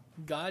people.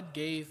 God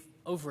gave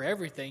over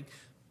everything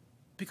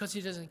because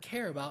he doesn't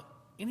care about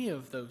any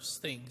of those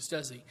things,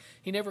 does he?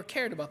 He never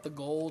cared about the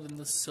gold and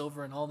the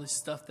silver and all this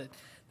stuff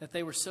that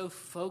they were so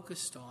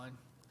focused on.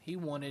 He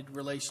wanted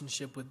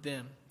relationship with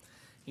them.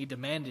 He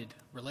demanded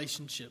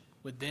relationship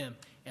with them,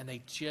 and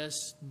they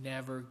just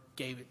never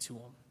gave it to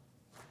him.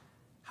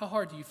 How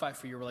hard do you fight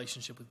for your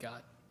relationship with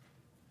God?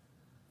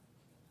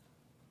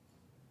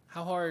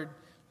 How hard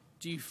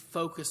do you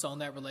focus on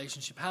that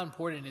relationship? How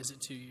important is it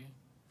to you?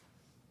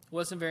 It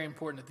wasn't very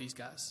important to these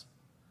guys.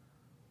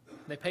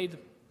 They paid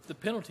the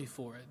penalty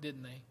for it,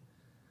 didn't they?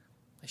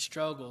 They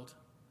struggled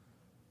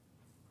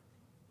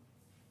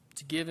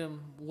to give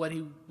him what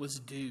he was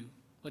due,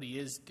 what he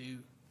is due.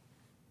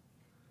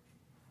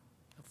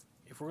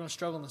 If we're going to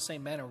struggle in the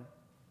same manner,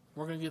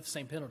 we're going to get the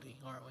same penalty,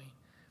 aren't we?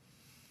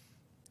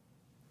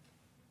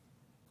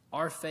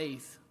 Our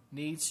faith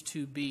needs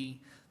to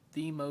be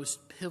the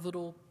most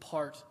pivotal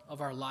part of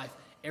our life.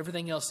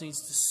 Everything else needs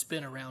to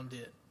spin around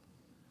it.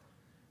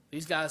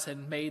 These guys had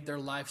made their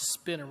life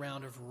spin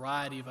around a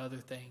variety of other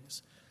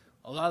things.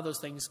 A lot of those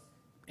things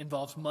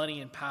involved money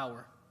and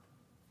power.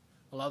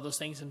 A lot of those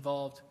things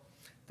involved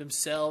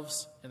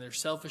themselves and their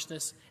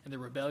selfishness and their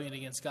rebellion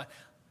against God.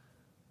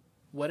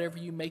 Whatever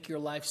you make your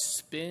life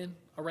spin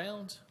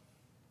around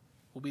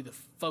will be the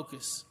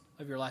focus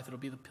of your life. It'll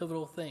be the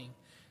pivotal thing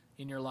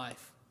in your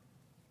life.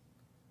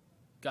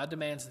 God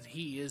demands that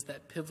he is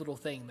that pivotal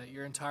thing that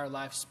your entire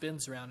life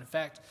spins around. In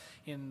fact,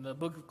 in the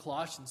book of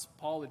Colossians,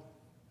 Paul would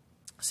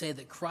say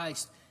that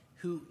Christ,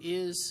 who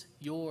is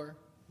your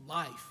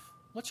life.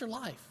 What's your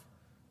life?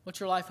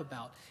 What's your life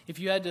about? If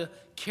you had to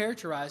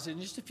characterize it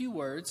in just a few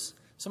words,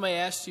 somebody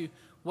asked you,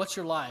 what's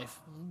your life?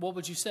 What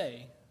would you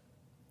say?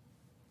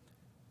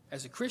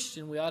 As a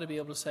Christian, we ought to be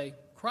able to say,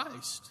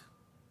 Christ.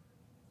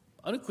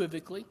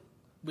 Unequivocally,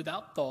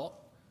 without thought.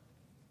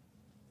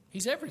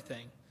 He's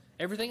everything.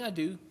 Everything I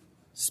do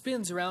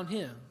spins around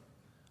him.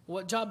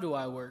 What job do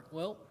I work?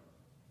 Well,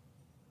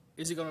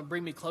 is it going to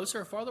bring me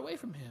closer or farther away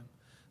from him?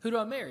 Who do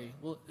I marry?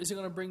 Well, is it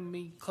going to bring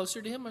me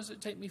closer to him or does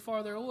it take me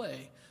farther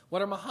away?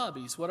 What are my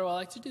hobbies? What do I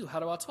like to do? How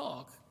do I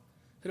talk?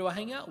 Who do I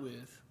hang out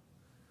with?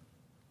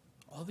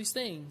 All these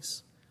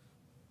things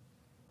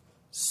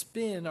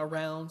spin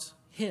around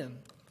him.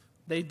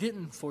 They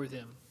didn't for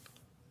them.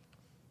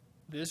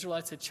 The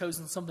Israelites had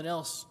chosen something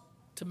else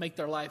to make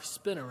their life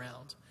spin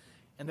around.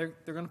 And they're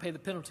going to pay the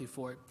penalty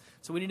for it.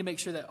 So we need to make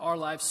sure that our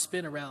lives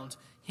spin around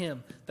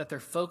him, that they're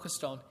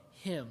focused on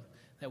him,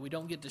 that we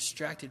don't get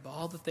distracted by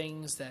all the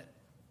things that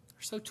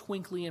are so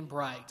twinkly and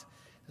bright.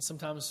 And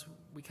sometimes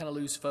we kind of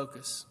lose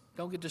focus.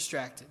 Don't get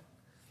distracted.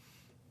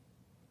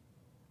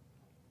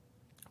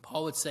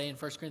 Paul would say in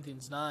 1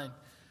 Corinthians 9,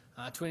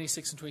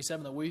 26 and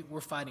 27, that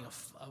we're fighting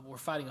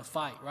a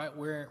fight, right?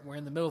 We're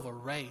in the middle of a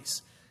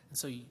race. And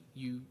so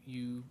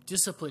you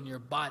discipline your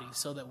body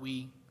so that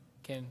we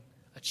can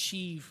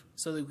achieve,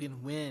 so that we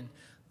can win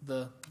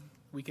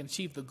we can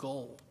achieve the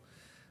goal.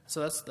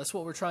 So that's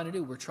what we're trying to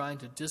do. We're trying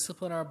to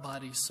discipline our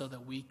bodies so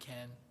that we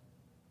can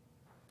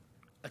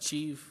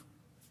achieve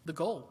the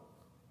goal.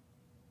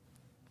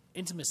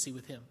 Intimacy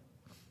with him.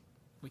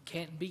 We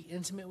can't be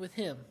intimate with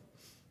him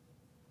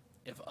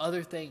if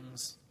other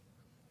things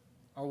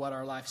are what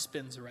our life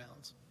spins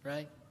around,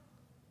 right?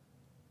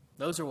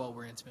 Those are what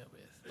we're intimate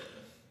with.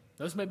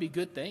 Those may be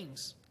good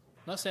things.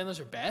 I'm not saying those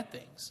are bad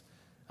things.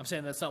 I'm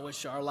saying that's not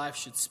what our life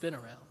should spin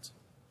around.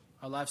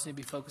 Our lives need to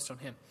be focused on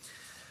him.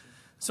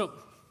 So,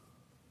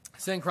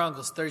 2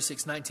 Chronicles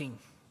 36:19.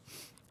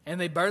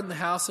 And they burned the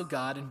house of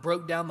God and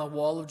broke down the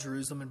wall of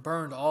Jerusalem and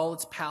burned all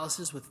its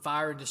palaces with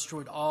fire and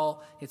destroyed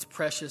all its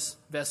precious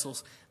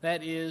vessels.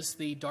 That is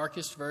the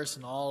darkest verse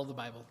in all of the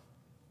Bible.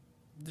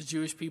 The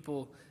Jewish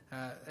people,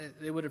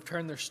 they would have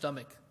turned their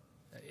stomach.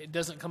 It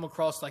doesn't come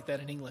across like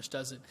that in English,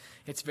 does it?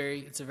 It's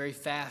a very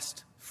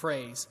fast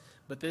phrase.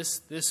 But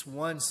this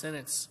one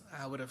sentence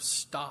would have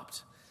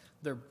stopped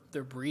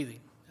their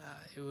breathing.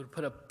 It would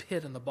put a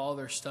pit in the ball of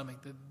their stomach.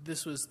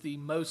 This was the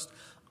most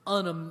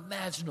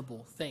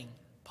unimaginable thing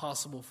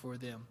possible for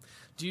them.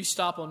 Do you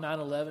stop on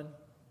 9/11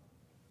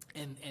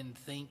 and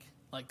think,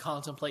 like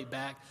contemplate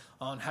back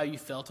on how you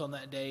felt on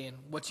that day and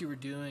what you were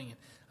doing?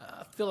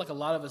 I feel like a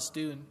lot of us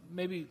do, and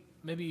maybe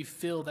you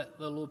feel that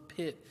little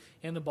pit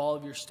in the ball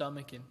of your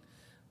stomach, and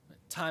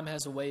time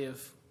has a way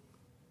of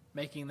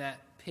making that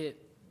pit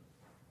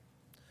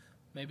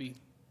maybe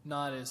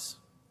not as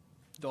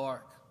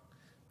dark,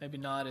 maybe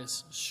not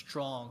as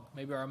strong.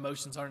 Maybe our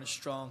emotions aren't as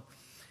strong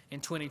in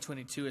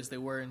 2022 as they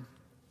were in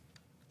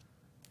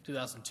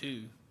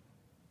 2002,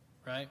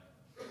 right?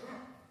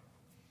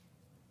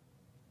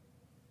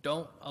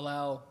 Don't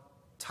allow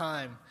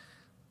time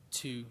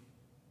to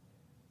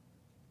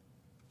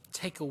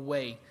take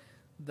away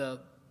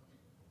the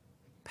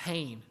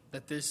pain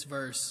that this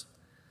verse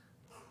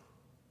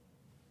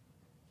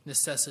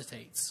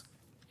necessitates.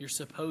 You're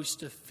supposed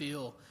to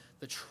feel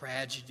the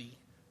tragedy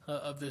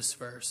of this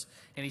verse.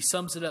 And he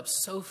sums it up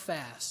so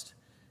fast.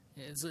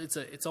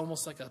 It's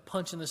almost like a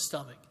punch in the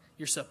stomach.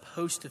 You're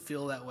supposed to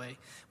feel that way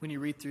when you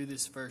read through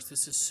this verse.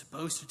 This is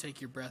supposed to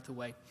take your breath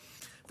away.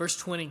 Verse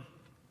 20,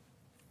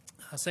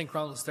 2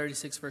 Chronicles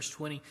 36, verse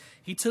 20.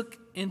 He took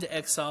into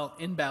exile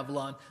in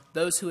Babylon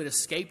those who had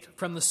escaped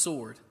from the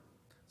sword.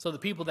 So the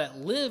people that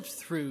lived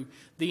through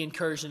the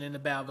incursion into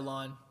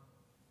Babylon,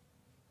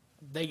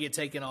 they get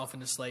taken off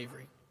into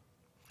slavery.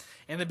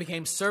 And they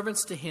became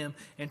servants to him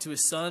and to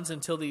his sons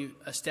until the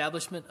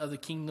establishment of the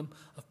kingdom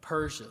of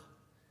Persia.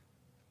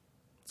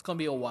 It's going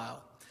to be a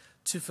while.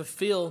 To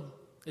fulfill,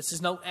 this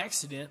is no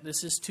accident,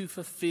 this is to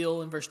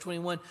fulfill, in verse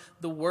 21,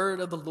 the word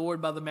of the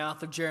Lord by the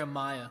mouth of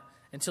Jeremiah,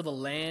 until the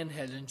land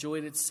had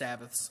enjoyed its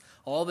Sabbaths.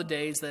 All the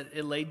days that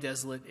it lay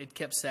desolate, it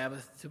kept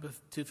Sabbath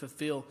to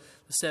fulfill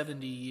the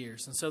 70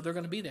 years. And so they're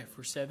going to be there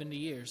for 70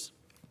 years.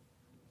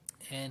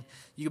 And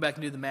you go back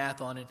and do the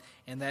math on it,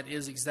 and that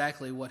is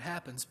exactly what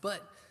happens.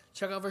 But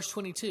check out verse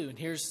 22, and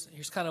here's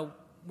kind of,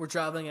 we're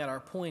driving at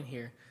our point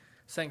here.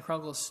 2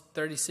 Chronicles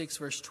 36,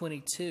 verse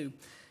 22.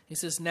 He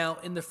says, Now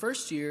in the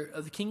first year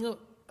of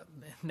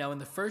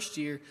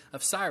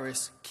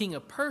Cyrus, king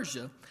of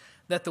Persia,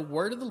 that the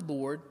word of the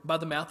Lord by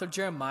the mouth of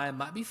Jeremiah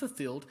might be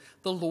fulfilled,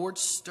 the Lord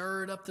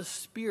stirred up the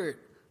spirit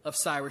of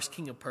Cyrus,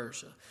 king of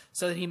Persia,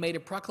 so that he made a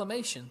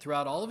proclamation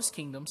throughout all of his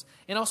kingdoms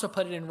and also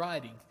put it in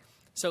writing.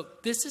 So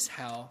this is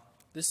how,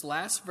 this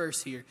last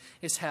verse here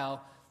is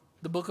how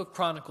the book of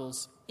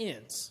Chronicles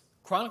ends.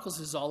 Chronicles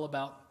is all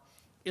about,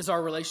 is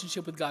our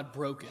relationship with God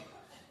broken?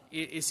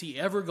 Is he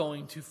ever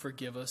going to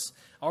forgive us?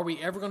 Are we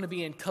ever going to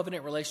be in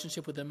covenant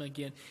relationship with him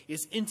again?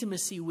 Is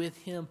intimacy with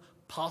him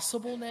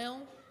possible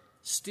now,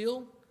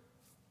 still?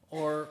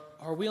 Or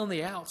are we on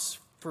the outs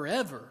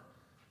forever?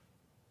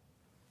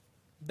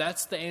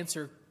 That's the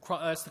answer.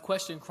 That's the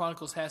question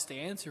Chronicles has to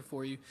answer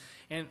for you.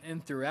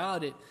 And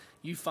throughout it,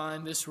 you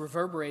find this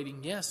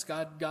reverberating. Yes,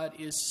 God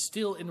is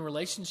still in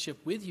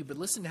relationship with you. But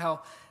listen to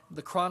how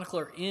the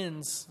chronicler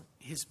ends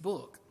his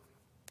book.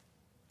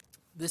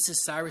 This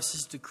is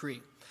Cyrus's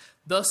decree.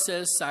 Thus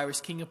says Cyrus,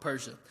 king of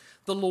Persia,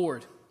 the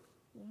Lord,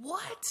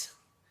 what?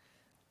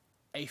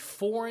 A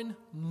foreign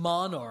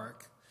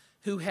monarch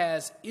who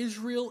has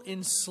Israel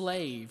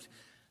enslaved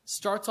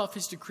starts off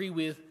his decree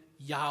with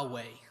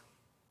Yahweh.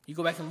 You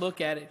go back and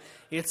look at it,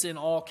 it's in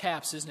all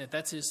caps, isn't it?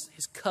 That's his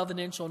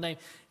covenantal name.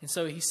 And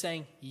so he's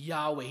saying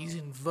Yahweh. He's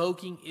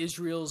invoking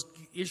Israel,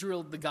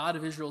 the God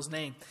of Israel's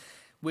name,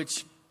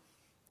 which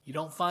you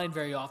don't find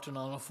very often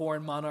on a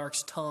foreign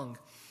monarch's tongue.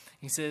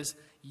 He says,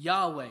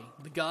 Yahweh,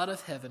 the God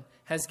of heaven,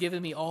 has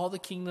given me all the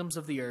kingdoms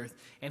of the earth,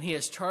 and he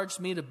has charged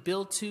me to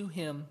build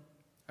him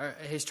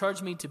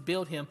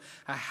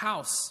a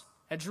house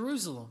at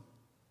Jerusalem.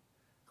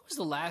 Who was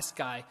the last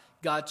guy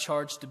God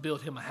charged to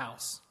build him a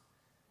house?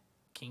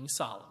 King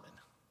Solomon,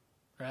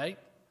 right?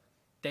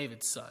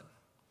 David's son.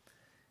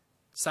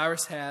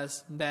 Cyrus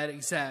has that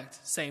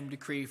exact same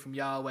decree from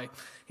Yahweh.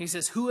 He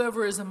says,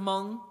 whoever is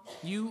among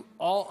you,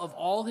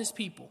 all his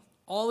people,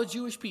 all the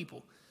Jewish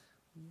people,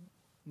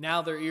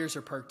 now their ears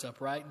are perked up,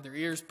 right? Their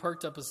ears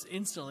perked up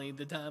instantly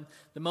the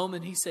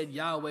moment he said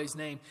Yahweh's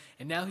name.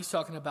 And now he's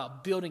talking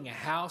about building a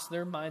house.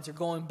 Their minds are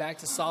going back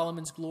to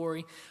Solomon's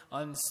glory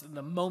on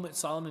the moment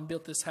Solomon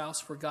built this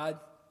house for God.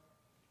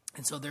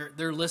 And so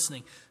they're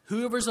listening.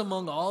 Whoever's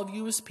among all of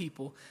you as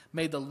people,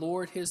 may the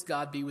Lord his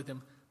God be with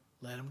him.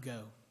 Let him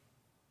go.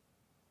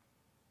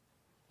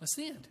 That's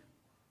the end.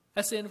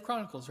 That's the end of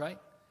Chronicles, right?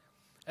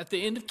 At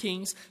the end of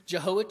Kings,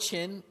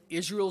 Jehoiachin,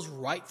 Israel's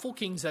rightful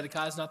king,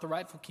 Zedekiah is not the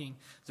rightful king.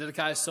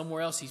 Zedekiah is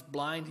somewhere else. He's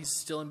blind. He's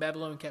still in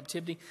Babylonian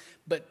captivity.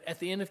 But at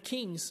the end of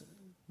Kings,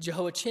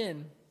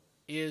 Jehoiachin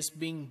is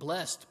being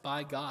blessed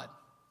by God,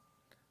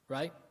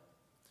 right?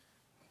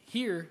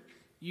 Here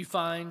you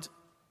find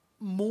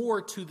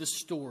more to the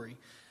story.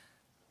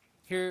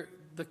 Here,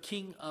 the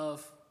king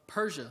of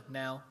Persia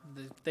now,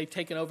 they've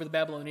taken over the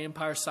Babylonian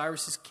Empire.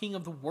 Cyrus is king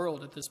of the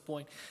world at this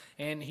point.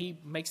 And he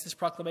makes this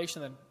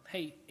proclamation that,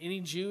 hey, any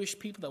Jewish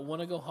people that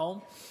want to go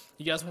home,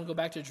 you guys want to go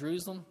back to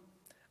Jerusalem,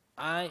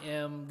 I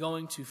am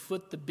going to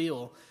foot the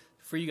bill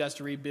for you guys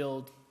to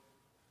rebuild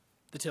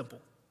the temple.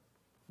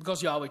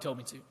 Because Yahweh told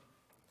me to.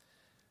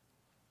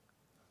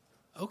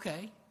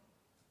 Okay.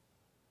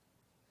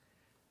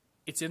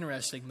 It's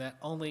interesting that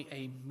only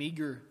a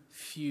meager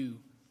few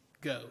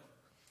go.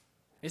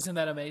 Isn't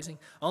that amazing?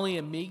 Only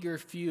a meager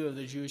few of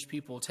the Jewish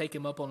people take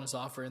him up on his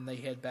offer and they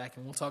head back.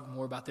 And we'll talk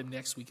more about them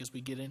next week as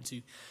we get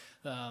into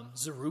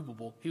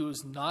Zerubbabel. He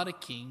was not a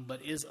king,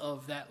 but is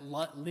of that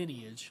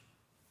lineage.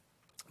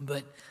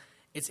 But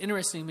it's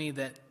interesting to me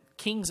that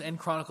Kings and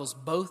Chronicles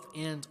both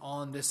end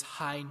on this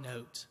high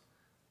note.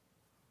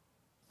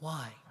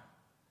 Why?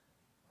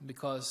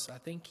 Because I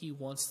think he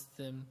wants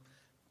them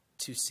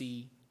to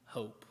see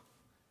hope.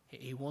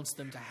 He wants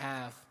them to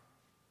have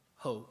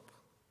hope.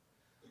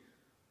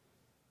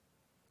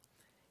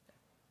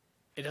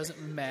 It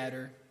doesn't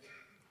matter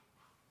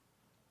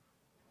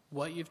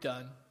what you've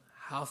done,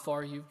 how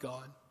far you've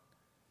gone.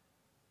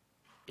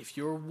 If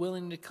you're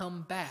willing to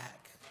come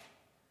back,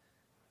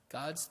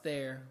 God's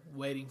there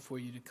waiting for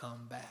you to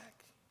come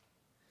back.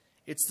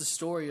 It's the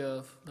story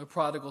of the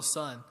prodigal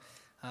son.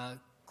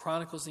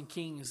 Chronicles and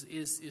Kings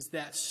is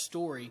that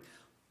story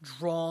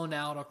drawn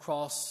out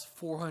across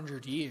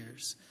 400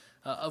 years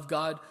of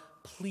God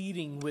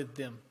pleading with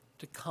them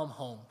to come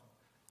home.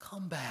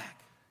 Come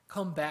back.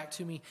 Come back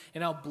to me,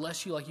 and I'll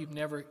bless you like you've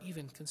never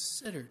even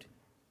considered.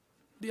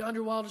 Beyond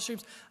your wildest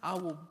dreams, I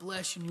will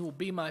bless you, and you will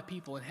be my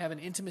people. And having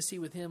intimacy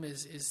with him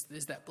is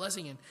that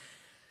blessing. And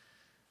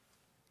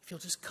if you'll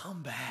just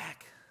come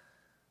back.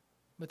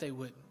 But they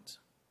wouldn't.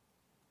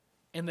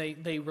 And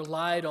they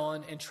relied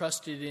on and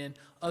trusted in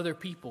other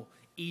people.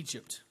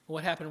 Egypt.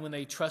 What happened when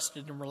they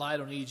trusted and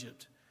relied on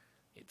Egypt?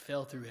 It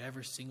fell through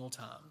every single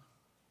time.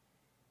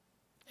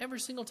 Every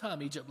single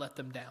time Egypt let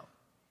them down.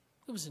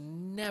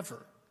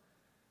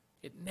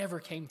 It never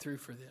came through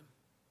for them.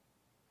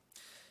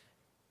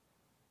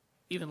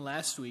 Even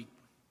last week,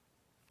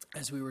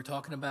 as we were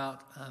talking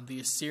about the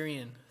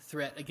Assyrian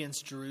threat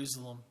against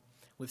Jerusalem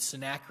with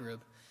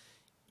Sennacherib,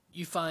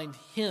 you find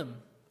him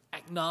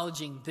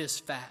acknowledging this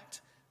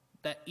fact,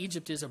 that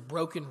Egypt is a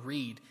broken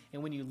reed,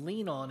 and when you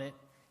lean on it,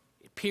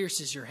 it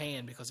pierces your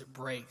hand because it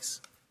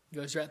breaks. It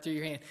goes right through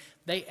your hand.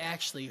 They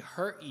actually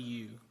hurt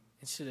you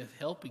instead of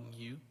helping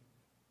you.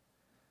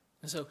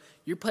 And so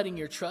you're putting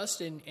your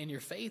trust and your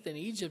faith in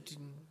Egypt,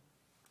 and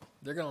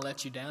they're going to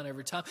let you down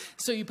every time.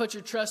 So you put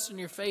your trust and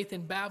your faith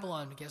in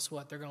Babylon, and guess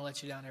what? They're going to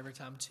let you down every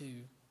time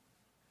too.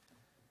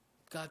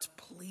 God's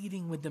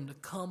pleading with them to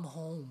come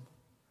home,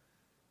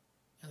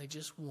 and they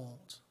just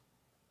won't.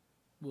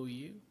 Will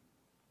you?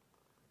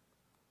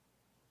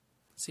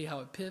 See how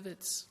it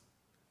pivots?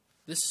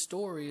 This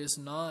story is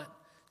not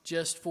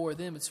just for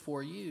them, it's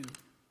for you.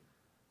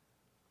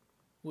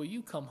 Will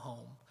you come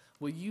home?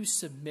 Will you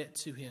submit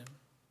to him?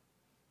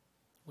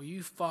 Will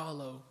you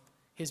follow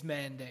his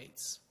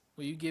mandates?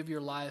 Will you give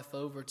your life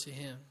over to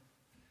him?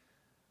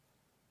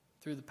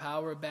 Through the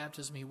power of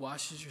baptism, he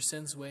washes your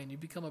sins away and you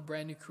become a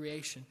brand new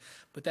creation.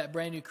 But that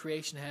brand new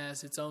creation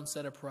has its own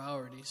set of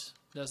priorities,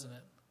 doesn't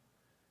it?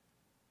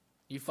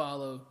 You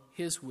follow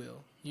his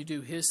will. You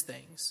do his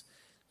things.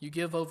 You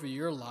give over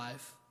your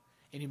life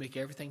and you make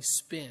everything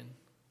spin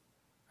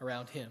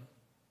around him.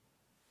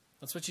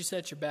 That's what you said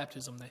at your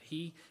baptism, that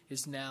he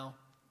is now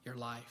your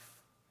life.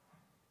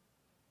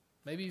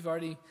 Maybe you've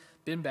already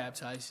been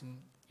baptized and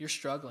you're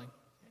struggling.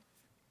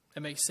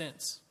 That makes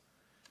sense.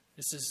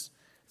 It's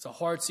a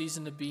hard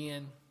season to be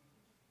in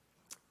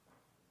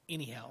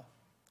anyhow.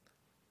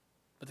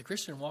 But the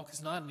Christian walk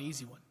is not an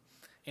easy one.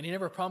 And he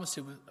never promised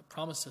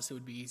us it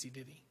would be easy,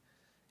 did he?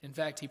 In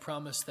fact, he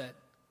promised that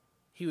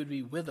he would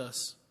be with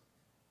us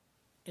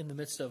in the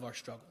midst of our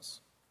struggles.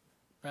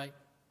 Right?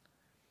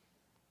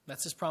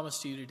 That's his promise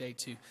to you today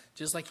too.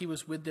 Just like he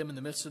was with them in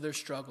the midst of their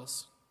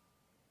struggles,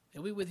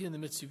 he'll be with you in the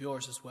midst of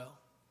yours as well.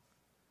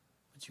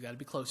 But you got to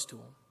be close to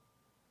him.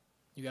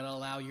 You got to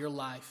allow your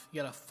life,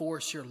 you got to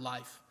force your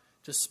life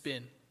to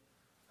spin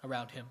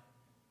around him.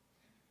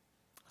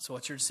 So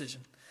what's your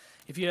decision?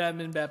 If you haven't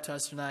been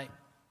baptized tonight,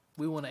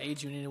 we want to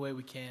aid you in any way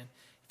we can.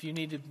 If you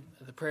need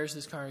the prayers of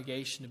this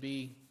congregation to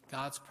be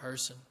God's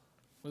person,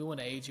 we want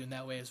to aid you in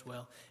that way as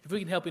well. If we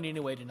can help you in any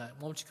way tonight,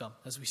 won't you come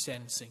as we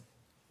stand and sing?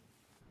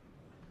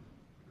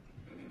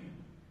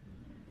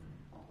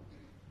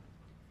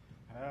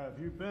 Have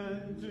you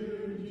been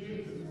to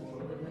Jesus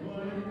for the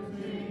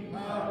cleansing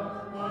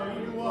power? Are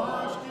you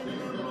washed in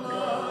the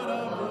blood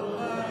of the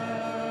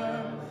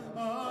Lamb?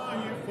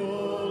 Are you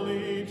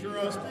fully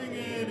trusting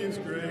in his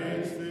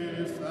grace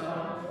this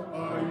hour?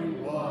 Are you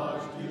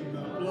washed in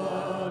the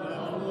blood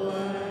of the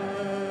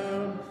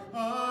Lamb?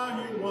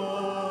 Are you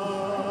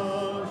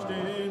washed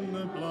in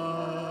the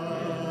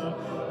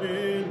blood,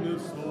 in the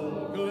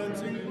soul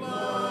cleansing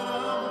blood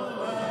of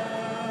the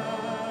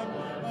Lamb?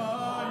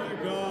 Are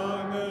your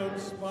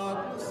garments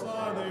spotless?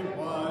 Are they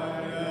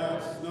white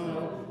as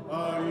snow?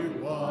 Are you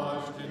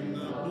washed in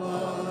the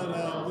blood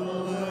of the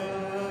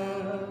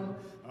Lamb?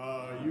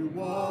 Are you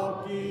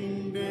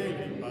walking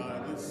daily by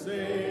the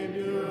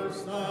Savior's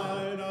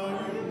side?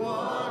 Are you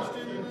washed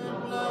in the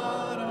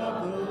blood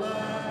of the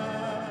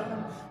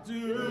Lamb? Do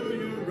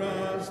you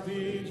rest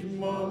each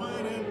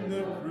moment in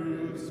the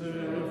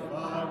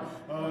crucified?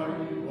 Are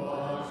you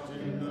washed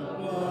in the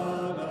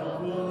blood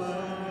of the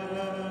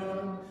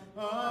Lamb?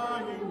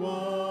 Are you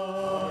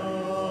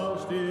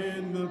washed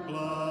in the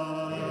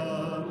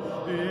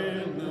blood,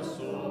 in the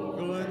soul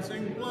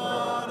cleansing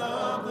blood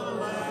of the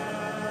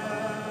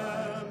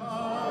Lamb?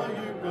 Are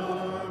your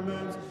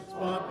garments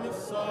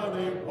spotless? Are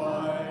they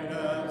white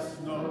as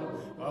snow?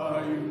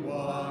 Are you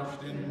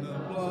washed in the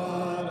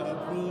blood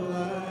of the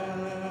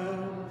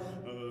Lamb?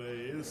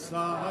 Lay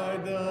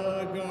aside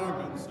the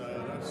garments that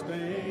are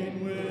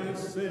stained with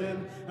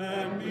sin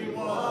and be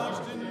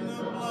washed in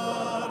the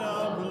blood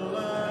of the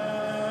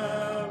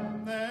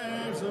Lamb.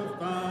 There's a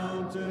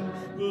fountain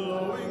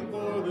flowing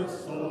for the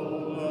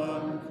soul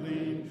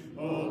unclean.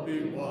 Oh,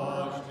 be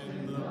washed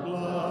in the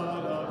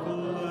blood of the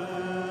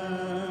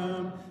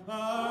Lamb.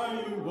 Are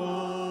you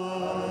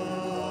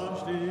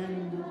washed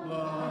in the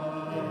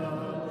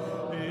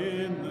blood,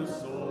 in the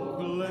soul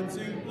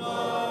cleansing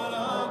blood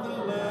of the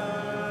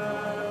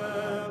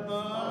Lamb?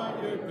 Are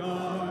your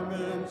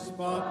garments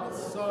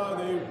spotless? Are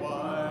they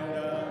white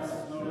as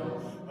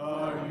snow?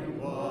 Are you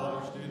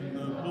washed in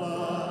the blood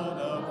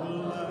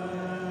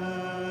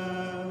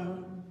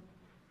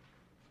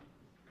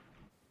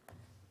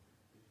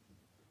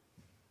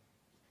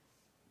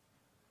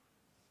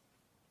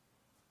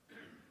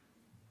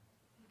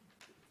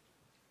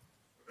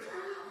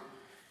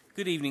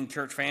Good evening,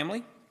 church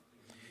family.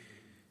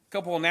 A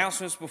couple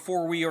announcements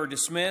before we are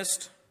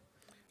dismissed.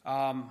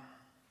 As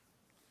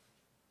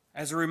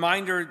a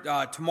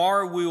reminder,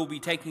 tomorrow we will be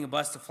taking a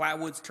bus to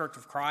Flatwoods Church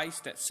of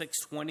Christ at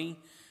 6:20.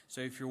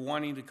 So if you're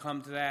wanting to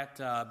come to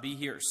that, be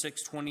here at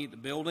 6:20 at the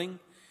building.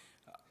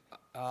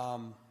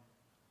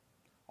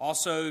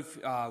 Also,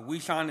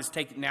 WeShine is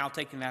now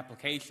taking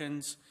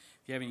applications.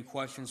 If you have any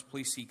questions,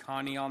 please see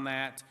Connie on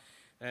that.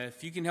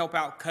 If you can help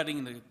out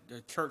cutting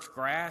the church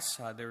grass,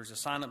 there's a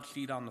sign-up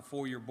sheet on the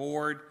foyer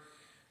board.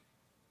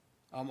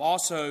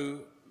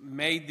 Also,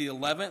 May the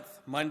 11th,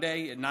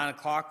 Monday at 9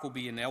 o'clock, will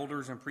be an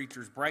elders and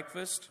preachers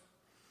breakfast.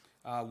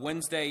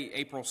 Wednesday,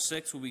 April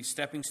 6th, will be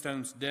Stepping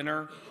Stones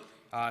dinner.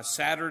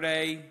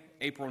 Saturday,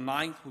 April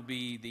 9th, will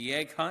be the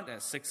egg hunt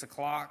at 6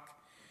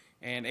 o'clock.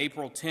 And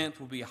April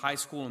 10th will be a high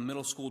school and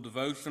middle school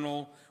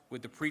devotional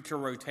with the preacher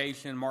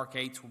rotation. Mark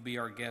Yates will be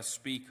our guest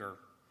speaker.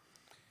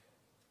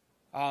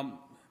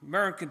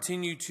 Remember,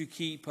 continue to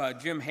keep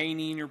Jim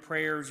Haney in your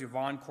prayers,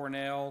 Yvonne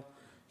Cornell,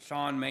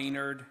 Sean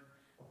Maynard,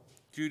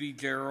 Judy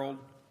Gerald,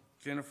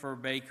 Jennifer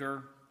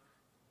Baker,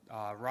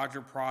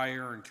 Roger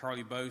Pryor, and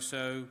Charlie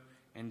Boso,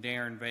 and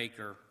Darren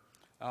Baker.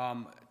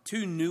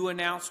 Two new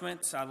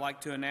announcements I'd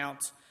like to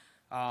announce.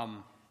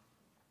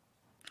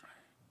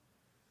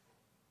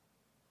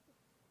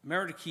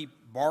 Remember to keep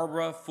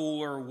Barbara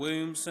Fuller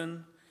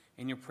Williamson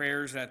in your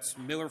prayers. That's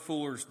Miller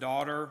Fuller's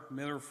daughter.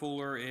 Miller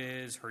Fuller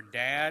is her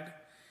dad,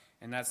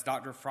 and that's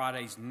Dr.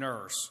 Friday's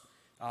nurse.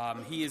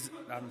 She is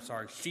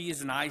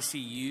in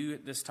ICU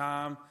at this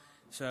time,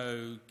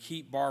 so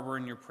keep Barbara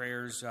in your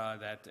prayers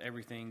that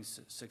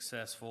everything's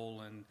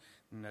successful and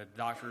the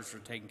doctors are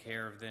taking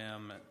care of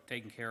them,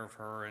 taking care of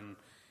her,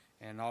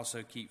 and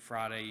also keep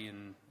Friday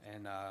and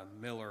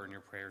Miller in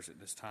your prayers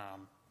at this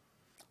time.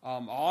 I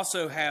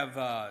also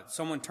have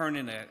someone turn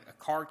in a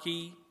car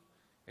key.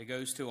 It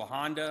goes to a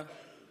Honda.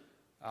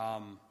 I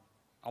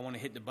want to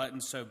hit the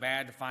button so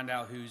bad to find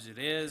out whose it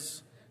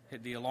is.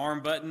 Hit the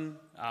alarm button.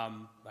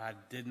 I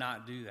did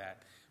not do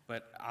that,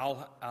 but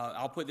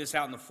I'll put this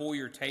out in the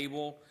foyer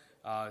table.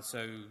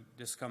 So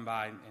just come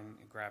by and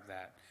grab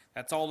that.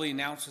 That's all the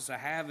announcements I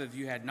have. If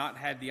you had not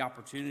had the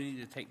opportunity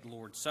to take the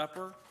Lord's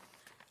Supper,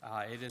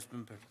 it has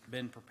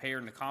been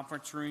prepared in the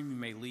conference room. You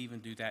may leave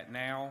and do that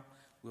now.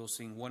 We'll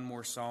sing one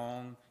more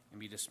song and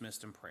be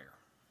dismissed in prayer.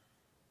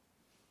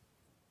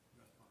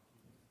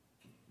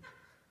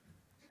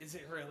 Is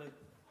it really?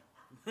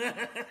 I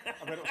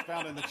bet it was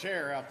found in the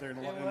chair out there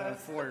in the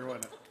foyer,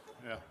 wasn't it?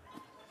 Yeah.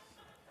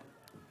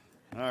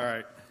 All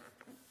right.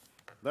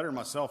 Better than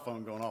my cell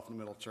phone going off in the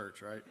middle of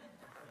church, right?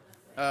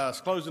 Let's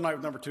close the night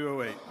with number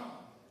 208.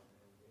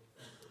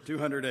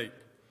 208.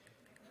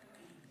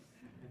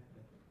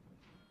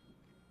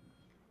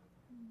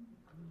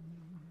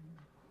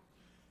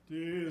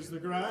 Tis the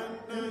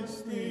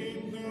grandest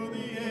theme through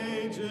the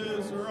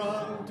ages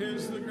rung,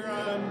 'tis the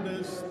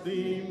grandest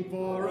theme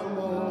for a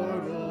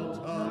mortal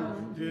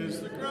tongue,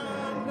 'tis the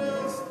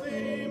grandest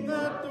theme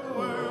that the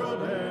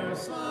world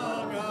has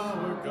sung.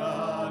 Our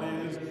God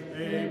is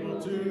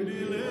able to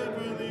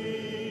deliver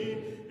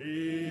thee,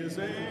 He is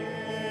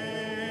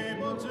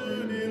able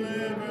to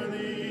deliver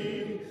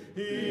thee,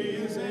 He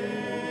is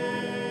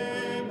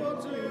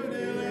able to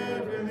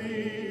deliver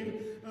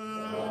thee.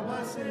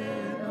 By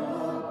sin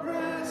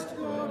oppressed,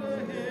 go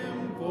to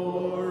Him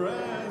for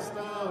rest.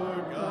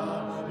 Our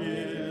God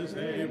is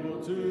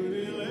able to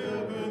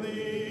deliver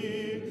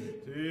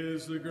thee.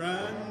 'Tis the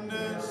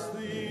grandest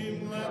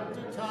theme, let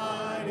the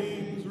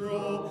tidings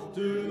roll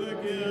to the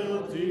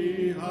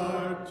guilty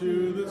heart,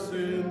 to the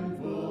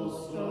sinful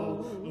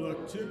soul.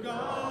 Look to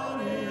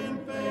God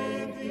in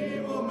faith, He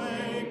will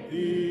make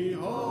thee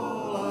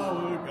whole.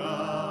 Our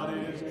God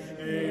is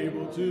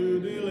able to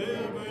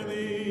deliver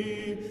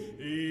thee.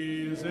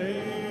 He is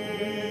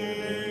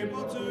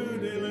able to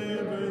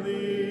deliver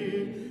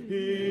thee.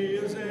 He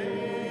is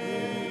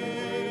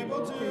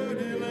able to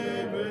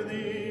deliver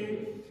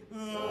thee.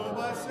 Oh,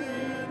 by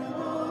sin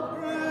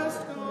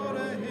oppressed, go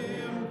to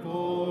Him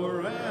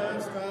for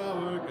rest.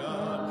 Our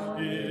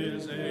God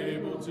is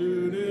able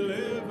to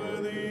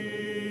deliver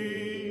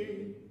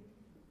thee.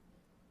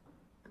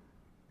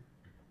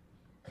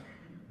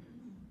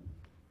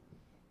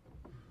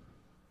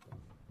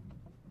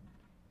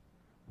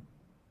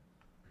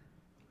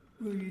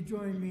 Will you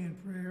join me in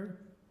prayer?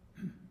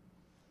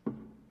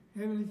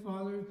 Heavenly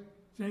Father,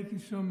 thank you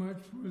so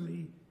much for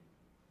the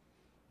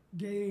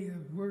day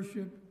of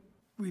worship.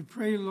 We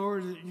pray,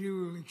 Lord, that you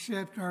will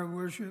accept our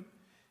worship.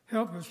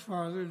 Help us,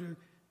 Father, to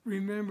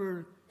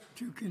remember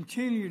to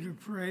continue to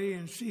pray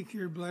and seek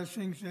your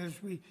blessings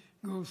as we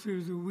go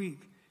through the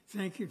week.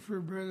 Thank you for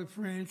Brother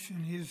French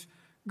and his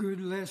good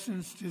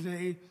lessons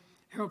today.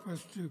 Help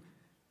us to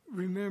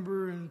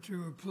remember and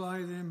to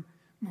apply them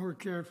more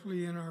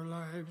carefully in our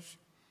lives.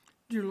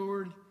 Dear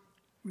Lord,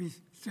 we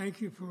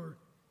thank you for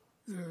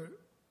the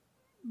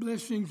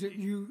blessings that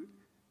you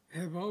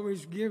have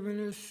always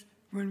given us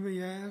when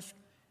we ask.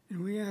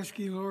 And we ask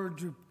you, Lord,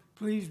 to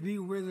please be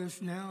with us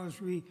now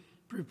as we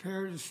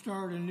prepare to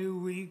start a new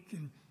week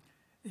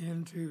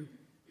and to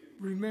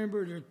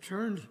remember to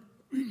turn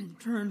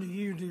turn to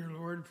you, dear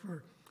Lord,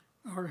 for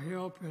our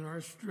help and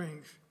our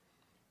strength.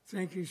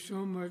 Thank you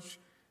so much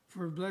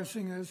for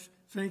blessing us.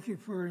 Thank you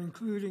for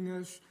including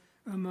us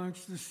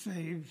amongst the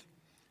saved.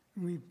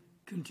 We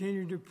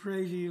continue to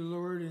pray to you,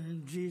 Lord, and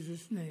in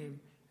Jesus' name,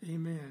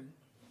 amen.